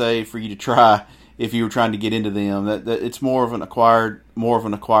I would say for you to try if you were trying to get into them. That it's more of an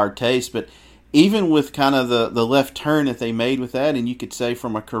acquired taste. But even with kind of the left turn that they made with that, and you could say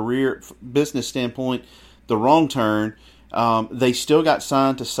from a career business standpoint, the wrong turn, they still got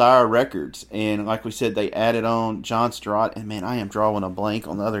signed to Sire Records. And like we said, they added on John Stirratt. And man, I am drawing a blank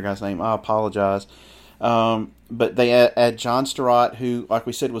on the other guy's name. I apologize. But they add John Stirratt, who, like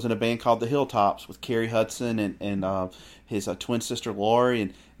we said, was in a band called the Hilltops with Kerry Hudson and his twin sister Lori,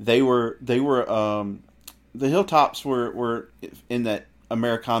 and they were the Hilltops were in that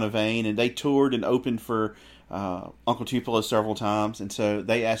Americana vein, and they toured and opened for Uncle Tupelo several times, and so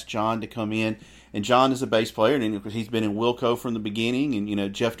they asked John to come in, and John is a bass player, and he's been in Wilco from the beginning,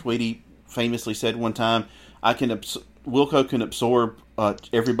 and Jeff Tweedy famously said one time, Wilco can absorb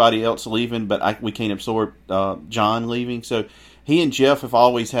everybody else leaving, but we can't absorb John leaving. So he and Jeff have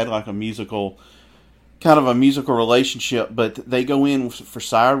always had like a musical relationship. But they go in for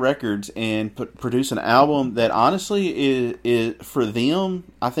Sire Records and produce an album that honestly is for them,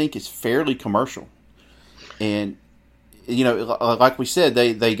 I think, is fairly commercial. And like we said,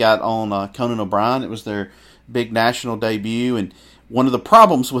 they got on Conan O'Brien. It was their big national debut, and one of the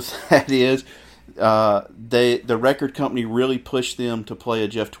problems with that is. The record company really pushed them to play a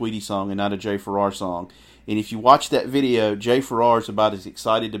Jeff Tweedy song and not a Jay Farrar song. And if you watch that video, Jay Farrar is about as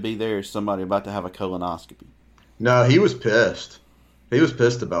excited to be there as somebody about to have a colonoscopy. No, he was pissed. He was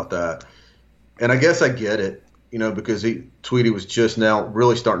pissed about that. And I guess I get it, because Tweedy was just now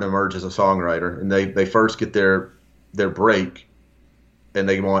really starting to emerge as a songwriter. And they first get their break, and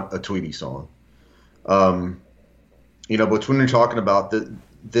they want a Tweedy song. But when you're talking about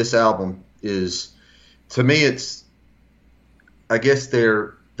this album, is, to me, it's, I guess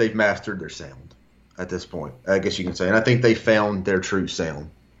they've mastered their sound at this point, I guess you can say. And I think they found their true sound.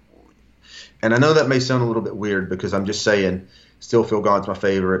 And I know that may sound a little bit weird because I'm just saying Still Feel Gone's my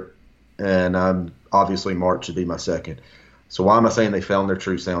favorite, and obviously March should be my second. So why am I saying they found their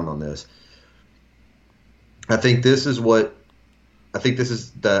true sound on this? I think this is where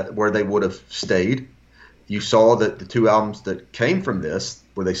they would have stayed. You saw that the two albums that came from this,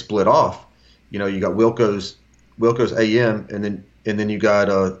 where they split off, you got Wilco's AM, and then and then you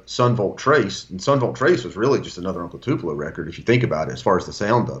got Sun Volt Trace, and Sun Volt Trace was really just another Uncle Tupelo record if you think about it, as far as the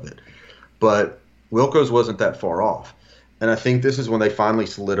sound of it. But Wilco's wasn't that far off, and I think this is when they finally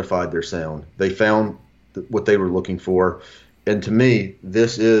solidified their sound. They found what they were looking for, and to me,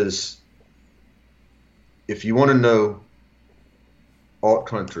 this is, if you want to know alt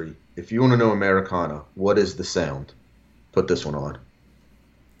country, if you want to know Americana, what is the sound? Put this one on.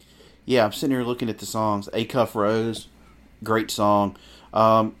 Yeah, I'm sitting here looking at the songs. A Cuff Rose, great song.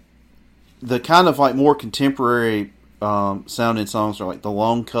 The kind of like more contemporary sounding songs are like The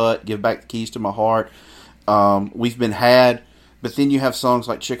Long Cut, Give Back the Keys to My Heart, We've Been Had. But then you have songs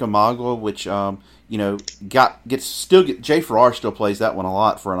like Chickamauga, which Jay Farrar still plays that one a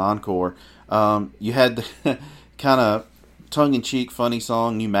lot for an encore. You had the kind of tongue-in-cheek, funny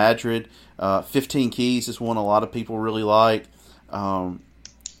song, New Madrid. 15 Keys is one a lot of people really like.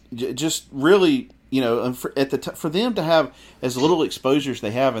 Just really, for them to have as little exposure as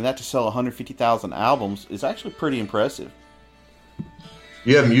they have, and that to sell 150,000 albums is actually pretty impressive.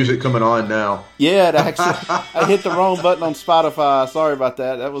 You have music coming on now. Yeah, I hit the wrong button on Spotify. Sorry about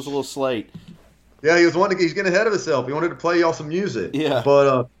that. That was a little slate. Yeah, he's getting ahead of himself. He wanted to play y'all some music. Yeah,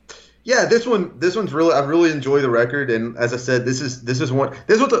 but yeah, this one's really, I really enjoy the record, and as I said,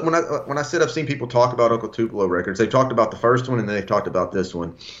 when I said I've seen people talk about Uncle Tupelo records, they've talked about the first one and then they've talked about this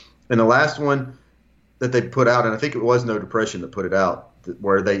one, and the last one that they put out, and I think it was No Depression that put it out,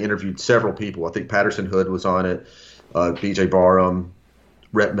 where they interviewed several people. I think Patterson Hood was on it, B.J. Barham,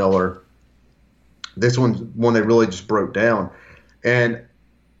 Rhett Miller. This one's one they really just broke down, and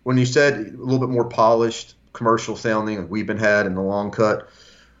when you said a little bit more polished, commercial sounding, like We've Been Had and The Long Cut.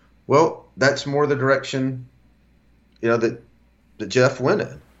 Well, that's more the direction, that Jeff went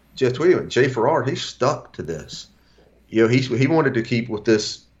in. Jeff Tweedy went. Jay Farrar, he stuck to this. He wanted to keep with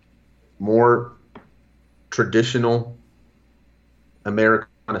this more traditional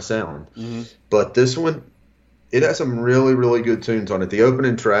Americana sound. Mm-hmm. But this one, it has some really, really good tunes on it. The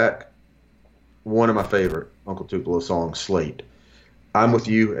opening track, one of my favorite Uncle Tupelo songs, Slate. I'm With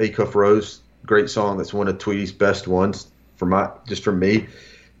You, A Cuff Rose, great song. That's one of Tweedy's best ones for me.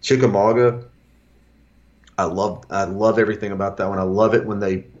 Chickamauga, I love everything about that one. I love it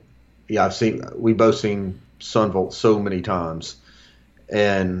when we both seen Sun Volt so many times,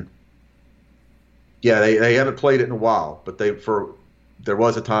 and yeah, they haven't played it in a while, but there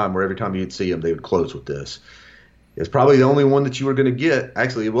was a time where every time you'd see them, they would close with this. It's probably the only one that you were going to get.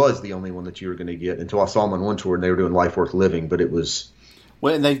 Actually, it was the only one that you were going to get until I saw them on one tour and they were doing Life Worth Living, but it was.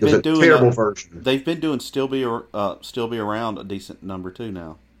 Well, and they've been doing terrible version. They've been doing Still Be Around a decent number too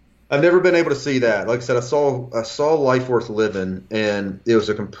now. I've never been able to see that. Like I said, I saw Life Worth Living, and it was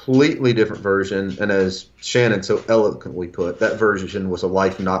a completely different version. And as Shannon so eloquently put, that version was a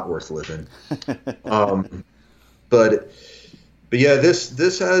life not worth living. But yeah,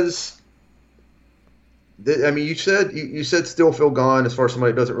 this has. I mean, you said Still Feel Gone. As far as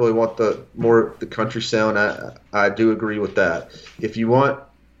somebody who doesn't really want the country sound, I do agree with that. If you want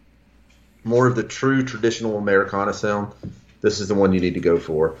more of the true traditional Americana sound, this is the one you need to go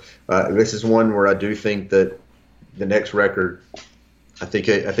for. This is one where I do think that the next record, I think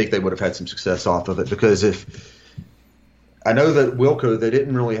they would have had some success off of it, because I know that Wilco, they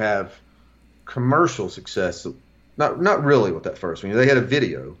didn't really have commercial success, not really with that first one. They had a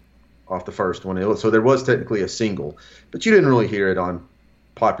video off the first one, so there was technically a single, but you didn't really hear it on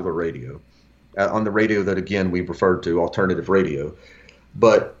popular radio, on the radio that again we referred to, alternative radio.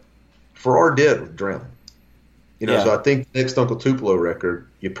 But Farrar did with Drowning. So I think the next Uncle Tupelo record,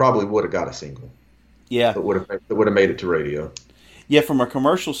 you probably would have got a single. Yeah. That would have made it to radio. Yeah, from a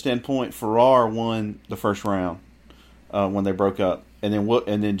commercial standpoint, Farrar won the first round when they broke up, and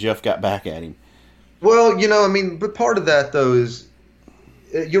then Jeff got back at him. Well, but part of that though is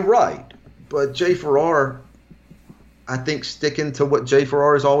you're right, but Jay Farrar, I think sticking to what Jay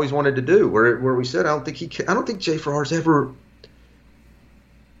Farrar has always wanted to do, where we said I don't think Jay Farrar's ever.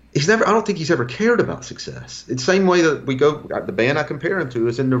 I don't think he's ever cared about success. It's the same way that the band I compare him to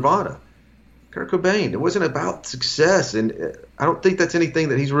is in Nirvana. Kurt Cobain. It wasn't about success, and I don't think that's anything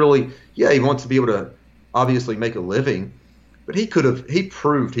that he's really. Yeah, he wants to be able to obviously make a living, but he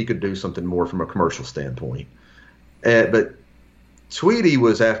proved he could do something more from a commercial standpoint. But Tweedy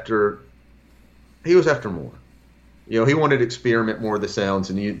was after more. He wanted to experiment more of the sounds,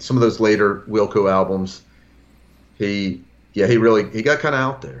 and some of those later Wilco albums, he got kind of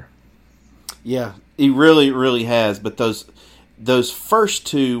out there. Yeah, he really, really has. But those first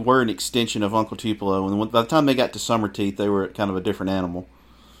two were an extension of Uncle Tupelo, and by the time they got to Summer Teeth, they were kind of a different animal.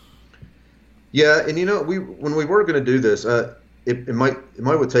 Yeah, and when we were going to do this, it might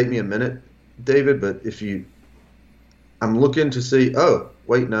would take me a minute, David. But if you I'm looking to see. Oh,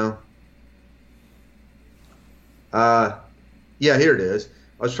 wait, no. Yeah, here it is.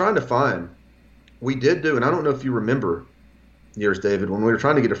 I was trying to find. We did do, and I don't know if you remember years, David, when we were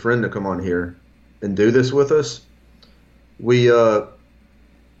trying to get a friend to come on here and do this with us. We asked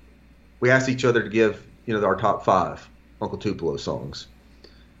each other to give, our top 5 Uncle Tupelo songs.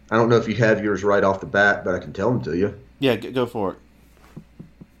 I don't know if you have yours right off the bat, but I can tell them to you. Yeah, go for it.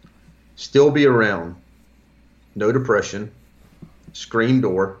 Still Be Around, No Depression, Screen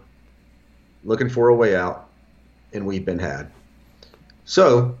Door, Looking for a Way Out, and We've Been Had.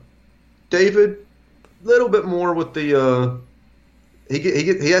 So, David, a little bit more with the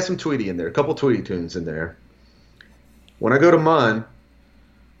he has some Tweety in there, a couple Tweety tunes in there. When I go to mine,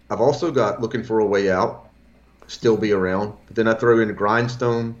 I've also got Looking for a Way Out, Still Be Around, but then I throw in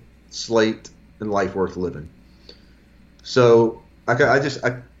Grindstone, Slate, and Life Worth Living. So I'm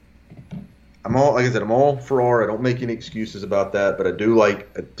all, like I said, I'm all for R. I don't make any excuses about that, but I do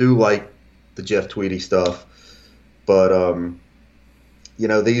like the Jeff Tweedy stuff. But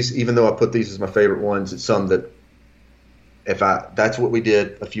these, even though I put these as my favorite ones, it's some that that's what we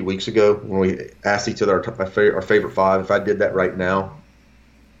did a few weeks ago when we asked each other our favorite 5. If I did that right now,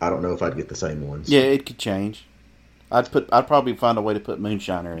 I don't know if I'd get the same ones. Yeah, it could change. I'd probably find a way to put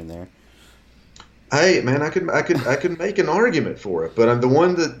Moonshiner in there. Hey, man, I could make an argument for it, but I'm the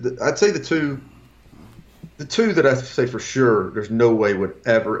one that I'd say the two that I say for sure there's no way would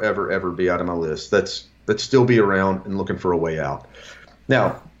ever be out of my list. That's Still Be Around and Looking for a Way Out.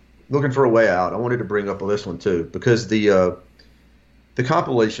 Now, Looking for a Way Out, I wanted to bring up this one too because the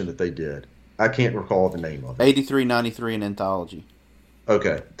compilation that they did, I can't recall the name of it. 83, 93, and Anthology.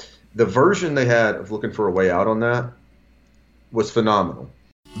 Okay, the version they had of Looking for a Way Out on that was phenomenal.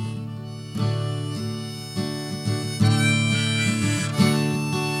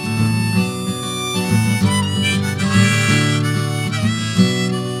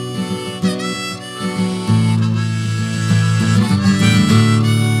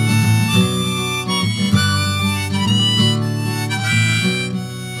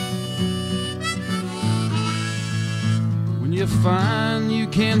 When you find you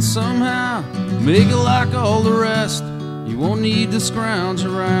can somehow make it like all the rest, you won't need to scrounge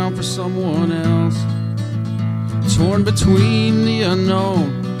around for someone else. Torn between the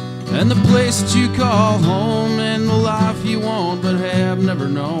unknown and the place that you call home, and the life you want but have never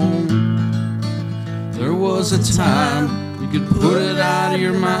known. There was a time you could put it out of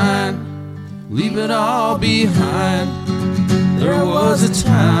your mind, leave it all behind. There was a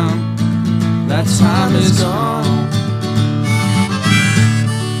time, that time is gone.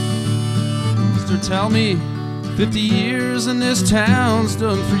 Mister, tell me, 50 years in this town's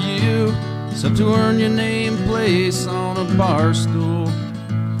done for you, except to earn your name place on a bar stool.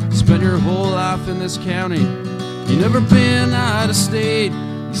 Spend your whole life in this county, you never been out of state.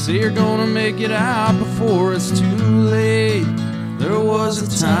 You say you're gonna make it out before it's too late. There was a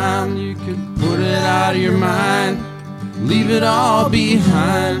time you could put it out of your mind, leave it all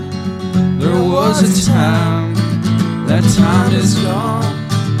behind. There was a time, that time is gone.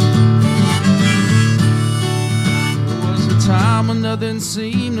 Time when nothing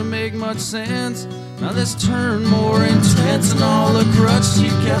seemed to make much sense. Now this turned more intense, and all the crutches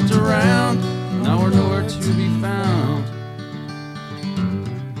you kept around now are nowhere to be found.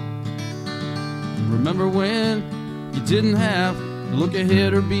 Remember when you didn't have to look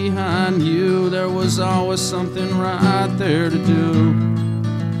ahead or behind you? There was always something right there to do.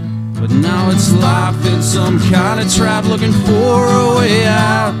 But now it's life in some kind of trap, looking for a way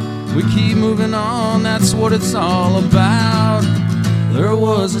out. We keep moving on, that's what it's all about. There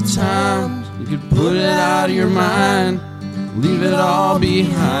was a time you could put it out of your mind, leave it all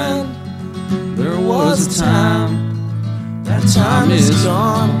behind. There was a time, that time is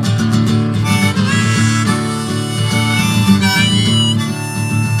gone.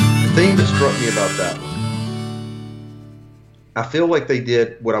 The thing that struck me about that one, I feel like they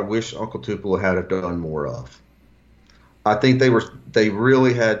did what I wish Uncle Tupelo had have done more of. I think they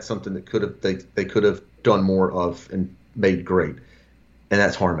really had something that they could have done more of and made great, and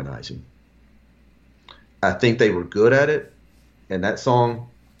that's harmonizing. I think they were good at it, and that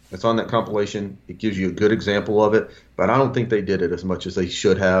song that's on that compilation, it gives you a good example of it, but I don't think they did it as much as they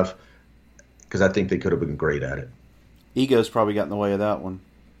should have, because I think they could have been great at it. Ego's probably got in the way of that one.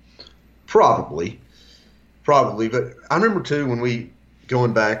 Probably, but I remember too when we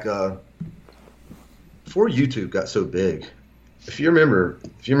going back before YouTube got so big. If you remember,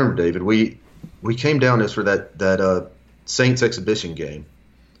 David, we came down this for that Saints exhibition game.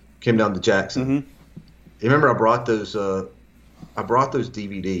 Came down to Jackson. Mm-hmm. You remember I brought those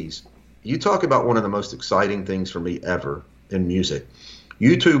DVDs, You talk about one of the most exciting things for me ever in music.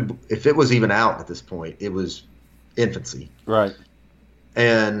 YouTube, if it was even out at this point, it was infancy. Right.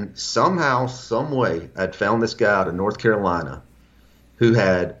 And somehow, some way, I'd found this guy out of North Carolina who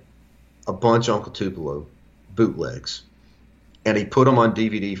had a bunch of Uncle Tupelo bootlegs. And he put them on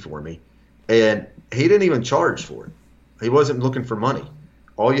DVD for me. And he didn't even charge for it. He wasn't looking for money.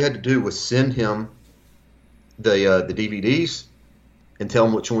 All you had to do was send him the DVDs and tell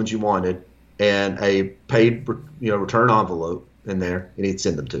him which ones you wanted, and a paid return envelope in there, and he'd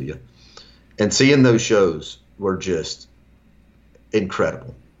send them to you. And seeing those shows were just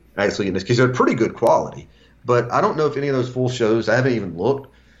incredible, actually, because they're pretty good quality. But I don't know if any of those full shows, I haven't even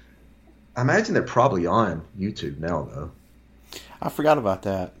looked. I imagine they're probably on YouTube now, though. I forgot about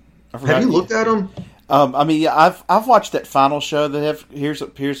that. Have you looked at them? I mean, yeah, I've watched that final show. They have here's a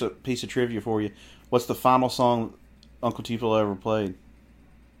piece of trivia for you. What's the final song Uncle Tupelo ever played?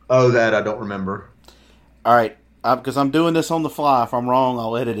 Oh, that I don't remember. All right, because I'm doing this on the fly. If I'm wrong,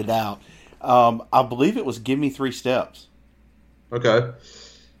 I'll edit it out. I believe it was "Give Me 3 Steps." Okay.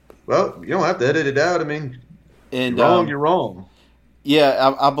 Well, you don't have to edit it out. I mean, And you're wrong. You're wrong.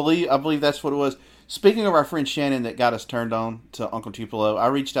 Yeah, I believe that's what it was. Speaking of our friend Shannon that got us turned on to Uncle Tupelo, I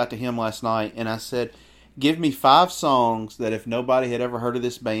reached out to him last night and I said, give me 5 songs that if nobody had ever heard of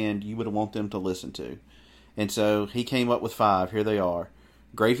this band, you would want them to listen to. And so he came up with 5. Here they are.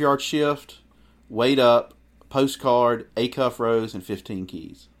 Graveyard Shift, Wait Up, Postcard, A-Cuff Rose, and 15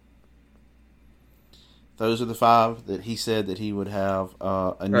 Keys. Those are the 5 that he said that he would have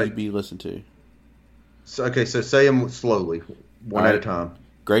a newbie listen to. So, okay, so say them slowly, one at a time.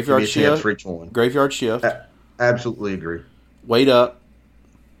 Graveyard Shift. For each one. Graveyard Shift. Absolutely agree. Wait Up.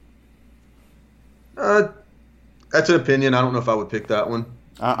 That's an opinion. I don't know if I would pick that one,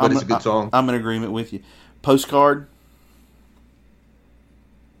 but it's a good song. I'm in agreement with you. Postcard.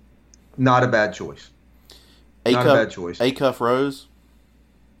 Not a bad choice. Not a bad choice. A-Cuff Rose.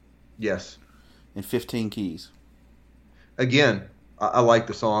 Yes. And 15 Keys. Again, I like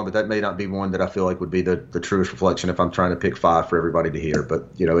the song, but that may not be one that I feel like would be the truest reflection if I'm trying to pick 5 for everybody to hear. But,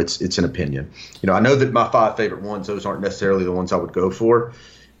 it's an opinion. I know that my 5 favorite ones, those aren't necessarily the ones I would go for,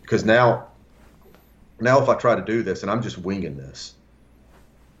 because now if I try to do this, and I'm just winging this,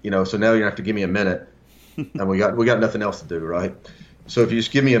 so now you're going to have to give me a minute, and we got nothing else to do, right? So if you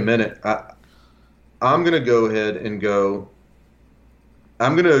just give me a minute, I'm going to go ahead and go,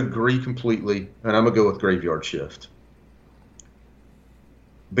 I'm going to agree completely, and I'm going to go with Graveyard Shift.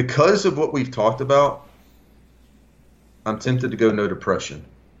 Because of what we've talked about, I'm tempted to go No Depression.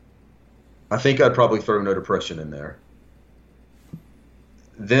 I think I'd probably throw No Depression in there.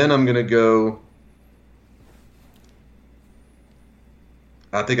 Then I'm going to go,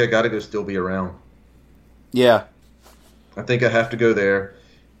 I think I got to go Still Be Around. Yeah. I think I have to go there.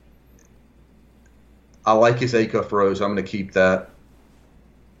 I like his A-Cuff Rose. I'm going to keep that.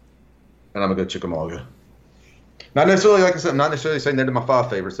 And I'm going to go Chickamauga. Not necessarily, like I said, I'm not necessarily saying they're my 5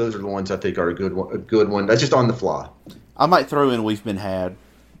 favorites. Those are the ones I think are a good one. That's just on the fly. I might throw in We've Been Had.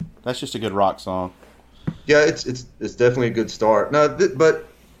 That's just a good rock song. Yeah, it's definitely a good start. No, but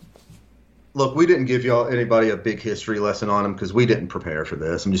look, we didn't give anybody a big history lesson on them because we didn't prepare for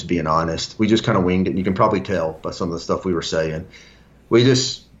this. I'm just being honest. We just kind of winged it, and you can probably tell by some of the stuff we were saying.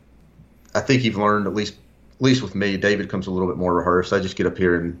 I think you've learned, at least with me, David comes a little bit more rehearsed. I just get up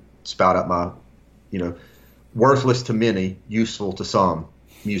here and spout out my, worthless to many, useful to some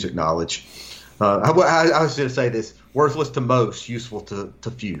music knowledge. I was going to say this: worthless to most, useful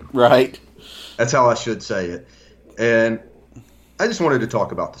to few. Right. That's how I should say it. And I just wanted to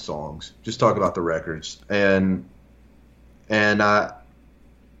talk about the songs, just talk about the records, and I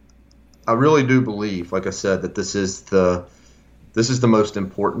really do believe, like I said, that this is the most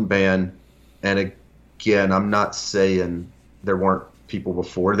important band. And again, I'm not saying there weren't people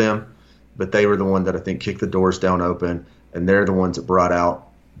before them, but they were the one that I think kicked the doors down open, and they're the ones that brought out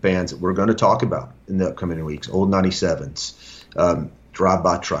bands that we're going to talk about in the upcoming weeks. Old 97s,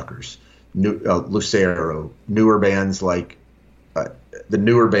 Drive-By Truckers, Lucero, newer bands like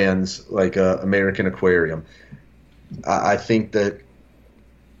American Aquarium. I think that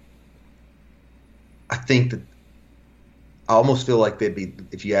I almost feel like they'd be,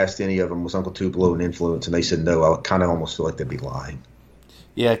 if you asked any of them, was Uncle Tupelo an influence, and they said no, I kind of almost feel like they'd be lying.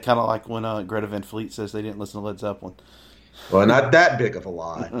 Yeah, kind of like when Greta Van Fleet says they didn't listen to Led Zeppelin. Well, not that big of a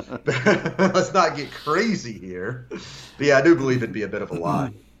lie. Let's not get crazy here. But yeah, I do believe it'd be a bit of a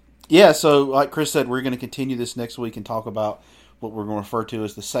lie. Yeah, so like Chris said, we're going to continue this next week and talk about what we're going to refer to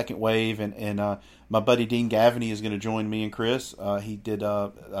as the second wave. And my buddy Dean Gavaney is going to join me and Chris. He did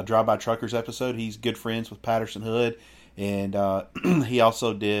a Drive-By Truckers episode. He's good friends with Patterson Hood. and he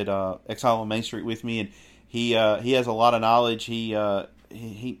also did Exile on Main Street with me, and he has a lot of knowledge. He's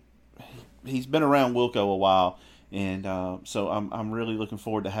been around Wilco a while, and so I'm really looking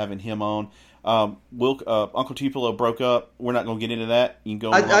forward to having him on. Uncle Tupelo broke up. We're not going to get into that. You can go.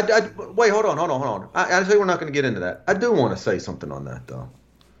 Wait, hold on. I say we're not going to get into that. I do want to say something on that, though.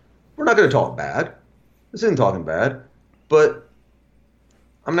 We're not going to talk bad. This isn't talking bad. But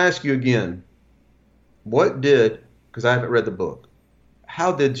I'm going to ask you again, because I haven't read the book,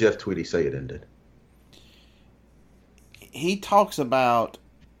 how did Jeff Tweedy say it ended? He talks about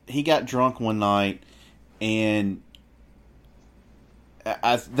he got drunk one night, and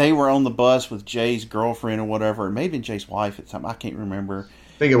they were on the bus with Jay's girlfriend or whatever, or maybe Jay's wife at the time. I can't remember.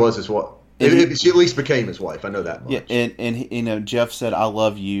 I think it was his wife. She at least became his wife. I know that much. Yeah, and Jeff said, "I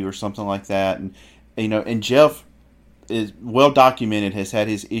love you" or something like that, and Jeff is well documented, has had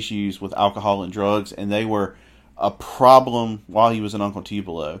his issues with alcohol and drugs, and they were a problem while he was in Uncle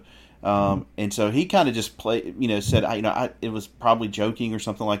Tupelo. And so he kind of just said, it was probably joking or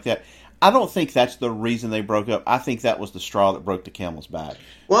something like that. I don't think that's the reason they broke up. I think that was the straw that broke the camel's back.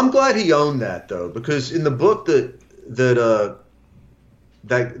 Well, I'm glad he owned that, though, because in the book that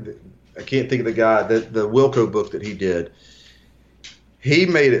I can't think of the guy, the Wilco book that he did, he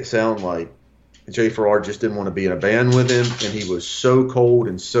made it sound like Jay Farrar just didn't want to be in a band with him, and he was so cold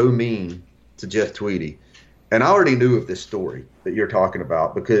and so mean to Jeff Tweedy. And I already knew of this story that you're talking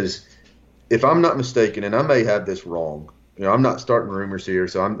about, because if I'm not mistaken, and I may have this wrong, I'm not starting rumors here,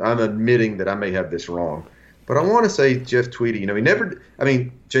 so I'm admitting that I may have this wrong. But I want to say Jeff Tweedy,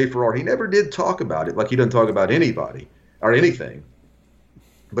 Jay Farrar, he never did talk about it like he doesn't talk about anybody or anything.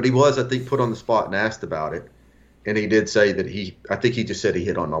 But he was, I think, put on the spot and asked about it. And he did say that I think he just said he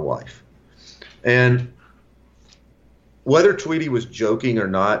hit on my wife. And whether Tweedy was joking or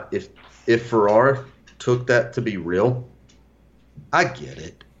not, if Farrar took that to be real, I get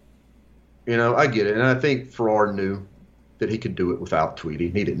it. I get it. And I think Farrar knew that he could do it without Tweedy.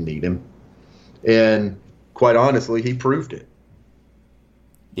 He didn't need him. And quite honestly, he proved it.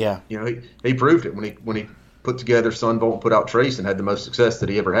 Yeah. He proved it when he put together Sunvolt and put out Trace and had the most success that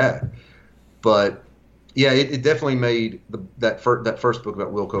he ever had. But yeah, it definitely made that first book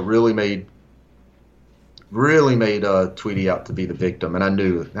about Wilco really made Tweedy out to be the victim. And I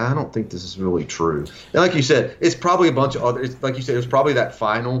knew, I don't think this is really true. And like you said, it's probably a bunch of other. Like you said, it was probably that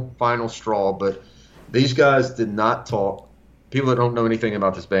final straw. But these guys did not talk. People that don't know anything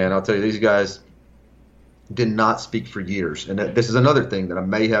about this band, I'll tell you, these guys did not speak for years. And this is another thing that I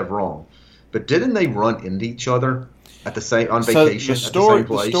may have wrong. But didn't they run into each other on vacation at the same place?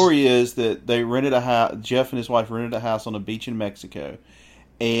 The story is that they rented a house. Jeff and his wife rented a house on a beach in Mexico,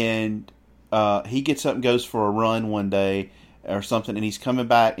 and he gets up and goes for a run one day or something, and he's coming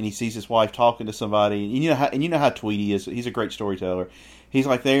back and he sees his wife talking to somebody. And you know how Tweedy is. He's a great storyteller. He's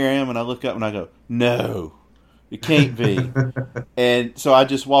like, "There I am," and I look up and I go, "No, it can't be." And so I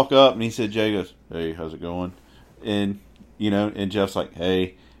just walk up, and he said, Jay goes, "Hey, how's it going?" And and Jeff's like,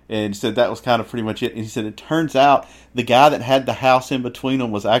 "Hey." And said that was kind of pretty much it. And he said, it turns out the guy that had the house in between them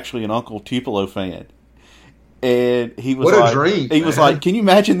was actually an Uncle Tupelo fan. And he was what a dream! He was like, "Can you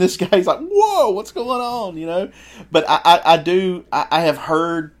imagine this guy?" He's like, "Whoa, what's going on?" But I have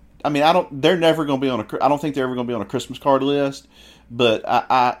heard. They're never going to be on I don't think they're ever going to be on a Christmas card list. But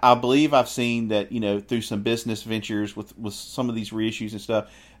I believe I've seen that through some business ventures with some of these reissues and stuff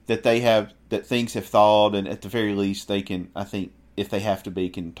that things have thawed, and at the very least they can, I think, if they have to be,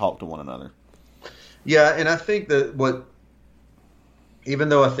 can talk to one another. Yeah, and I think that even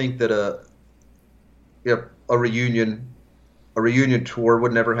though I think that a reunion tour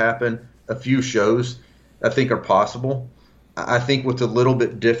would never happen, a few shows I think are possible. I think what's a little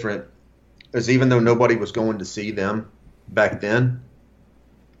bit different is, even though nobody was going to see them back then,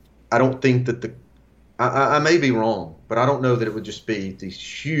 I don't think that I may be wrong, but I don't know that it would just be these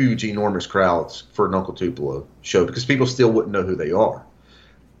huge, enormous crowds for an Uncle Tupelo show, because people still wouldn't know who they are.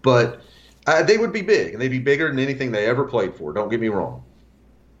 But they would be big, and they'd be bigger than anything they ever played for. Don't get me wrong.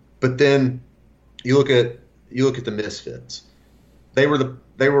 But then you look at the Misfits. They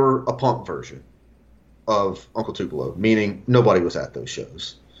were a punk version of Uncle Tupelo, meaning nobody was at those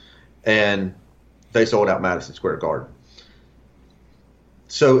shows, and they sold out Madison Square Garden.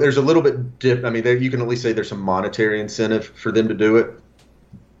 So there's a little bit you can at least say there's some monetary incentive for them to do it.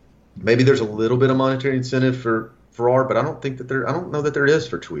 Maybe there's a little bit of monetary incentive for Farrar, but I don't know that there is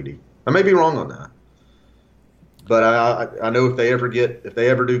for Tweedy. I may be wrong on that. But I know if they ever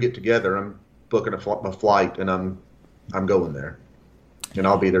do get together, I'm booking a flight, and I'm going there, and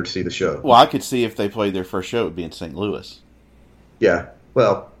I'll be there to see the show. Well, I could see if they played their first show, it would be in St. Louis. Yeah,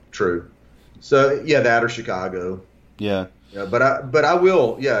 well, true. So yeah, that or Chicago. Yeah. Yeah, but I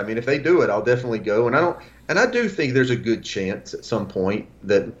will. Yeah, I mean, if they do it, I'll definitely go. And I do think there's a good chance at some point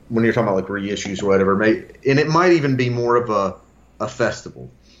that when you're talking about like reissues or whatever, and it might even be more of a festival.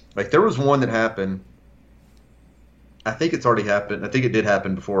 Like there was one that happened. I think it's already happened. I think it did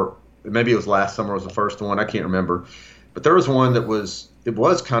happen before. Maybe it was last summer was the first one. I can't remember. But there was one that was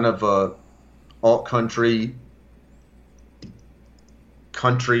kind of a alt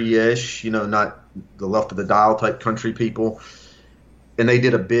country-ish, not the left of the dial type country people. And they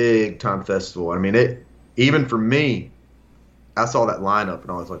did a big time festival. I mean, even for me, I saw that lineup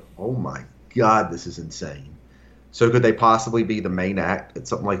and I was like, oh my God, this is insane. So could they possibly be the main act at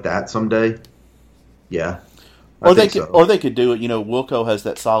something like that someday? Yeah. Or they could do it. Wilco has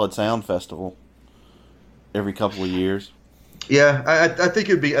that Solid Sound Festival every couple of years. Yeah, I think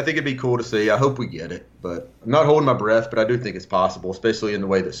it'd be cool to see. I hope we get it, but I'm not holding my breath. But I do think it's possible, especially in the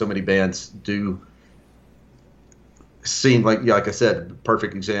way that so many bands do seem like. Yeah, like I said, the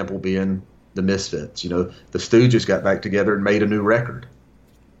perfect example being the Misfits. The Stooges got back together and made a new record.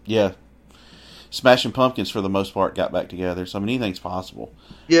 Yeah, Smashing Pumpkins for the most part got back together. So I mean, anything's possible.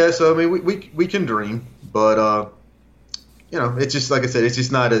 Yeah, so I mean, we can dream, but it's just like I said, it's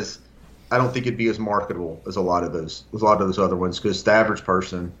just not as. I don't think it'd be as marketable as a lot of those other ones because the average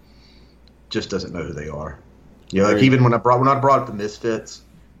person just doesn't know who they are. Like even when I brought up the Misfits,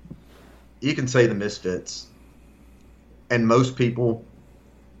 you can say the Misfits, and most people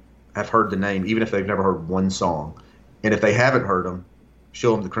have heard the name, even if they've never heard one song. And if they haven't heard them,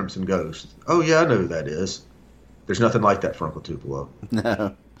 show them the Crimson Ghost. Oh yeah, I know who that is. There's nothing like that for Uncle Tupelo.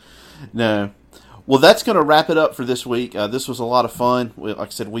 No. Well, that's going to wrap it up for this week. This was a lot of fun. Like I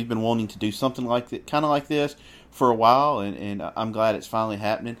said, we've been wanting to do something kind of like this for a while, and I'm glad it's finally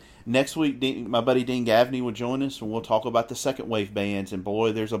happening. Next week, my buddy Dean Gaffney will join us, and we'll talk about the second wave bands. And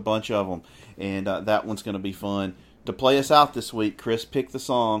boy, there's a bunch of them, and that one's going to be fun. To play us out this week, Chris picked the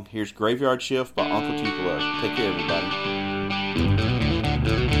song. Here's Graveyard Shift by Uncle Tupelo. Take care, everybody.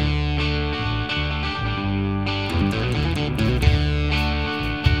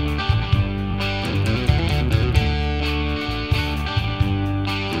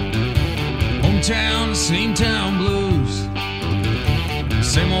 Hometown, same town blues.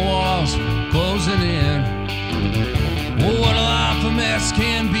 Same old walls closing in. Oh, what a life a mess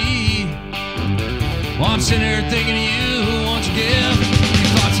can be. Well, I'm sitting here thinking of you. Won't you give your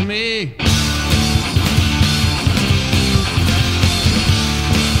thoughts to me?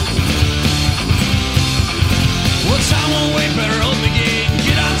 Well, time won't wait, better open the gate and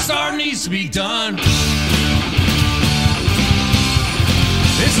get on starting needs to be done.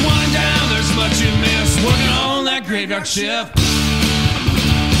 It's winding down, there's much you miss, working on that graveyard shift.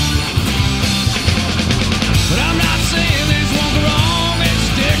 But I'm not saying things won't go wrong as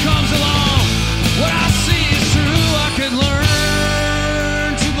the day comes along. What I see is true, I could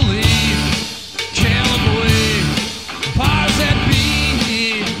learn to believe. Can't look away, the powers that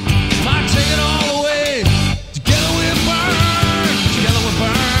be might take it all away. Together we burn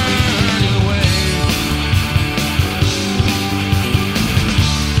either way.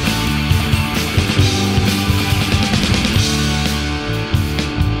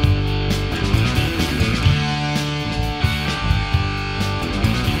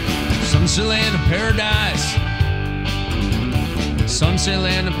 Sunset land of paradise, sunset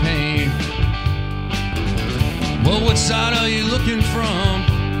land of pain. Well, what side are you looking from?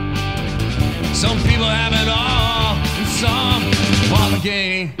 Some people have it all, and some want the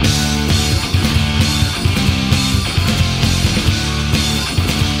gain.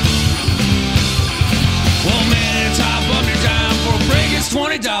 Well, man, it's hot bum your dime for a break, it's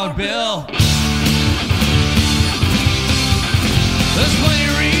 $20 bill. There's plenty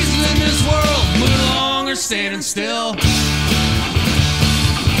of reasons in this world, moving along or standing still. But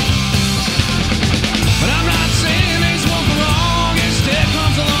I'm not saying things won't go wrong as death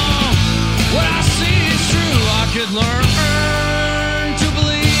comes along. What I see is true, I could learn to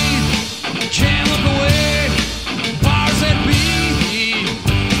believe. Can't look away, powers that be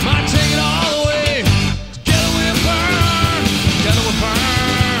might take it all away. Together we'll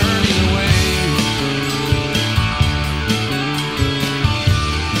burn either way.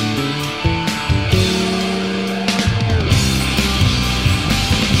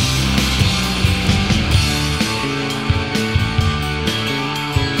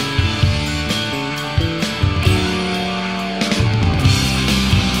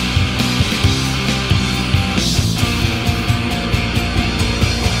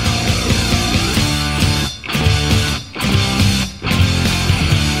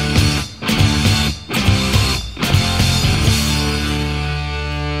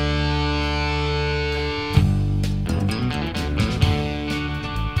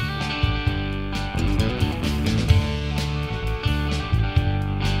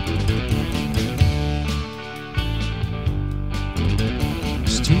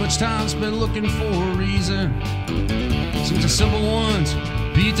 time's been looking for a reason. Seems the simple ones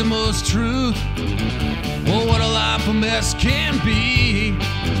beat the most truth. Well, what a life a mess can be.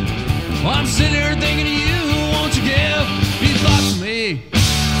 Well, I'm sitting here thinking of you. Won't you give these thoughts to me?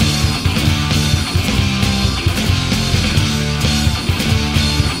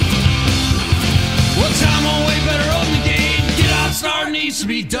 Well, time on way better open the gate. Get out, start needs to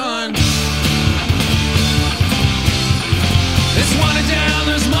be done. It's winding down,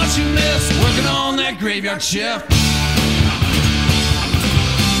 there's much you miss. Working on that graveyard shift.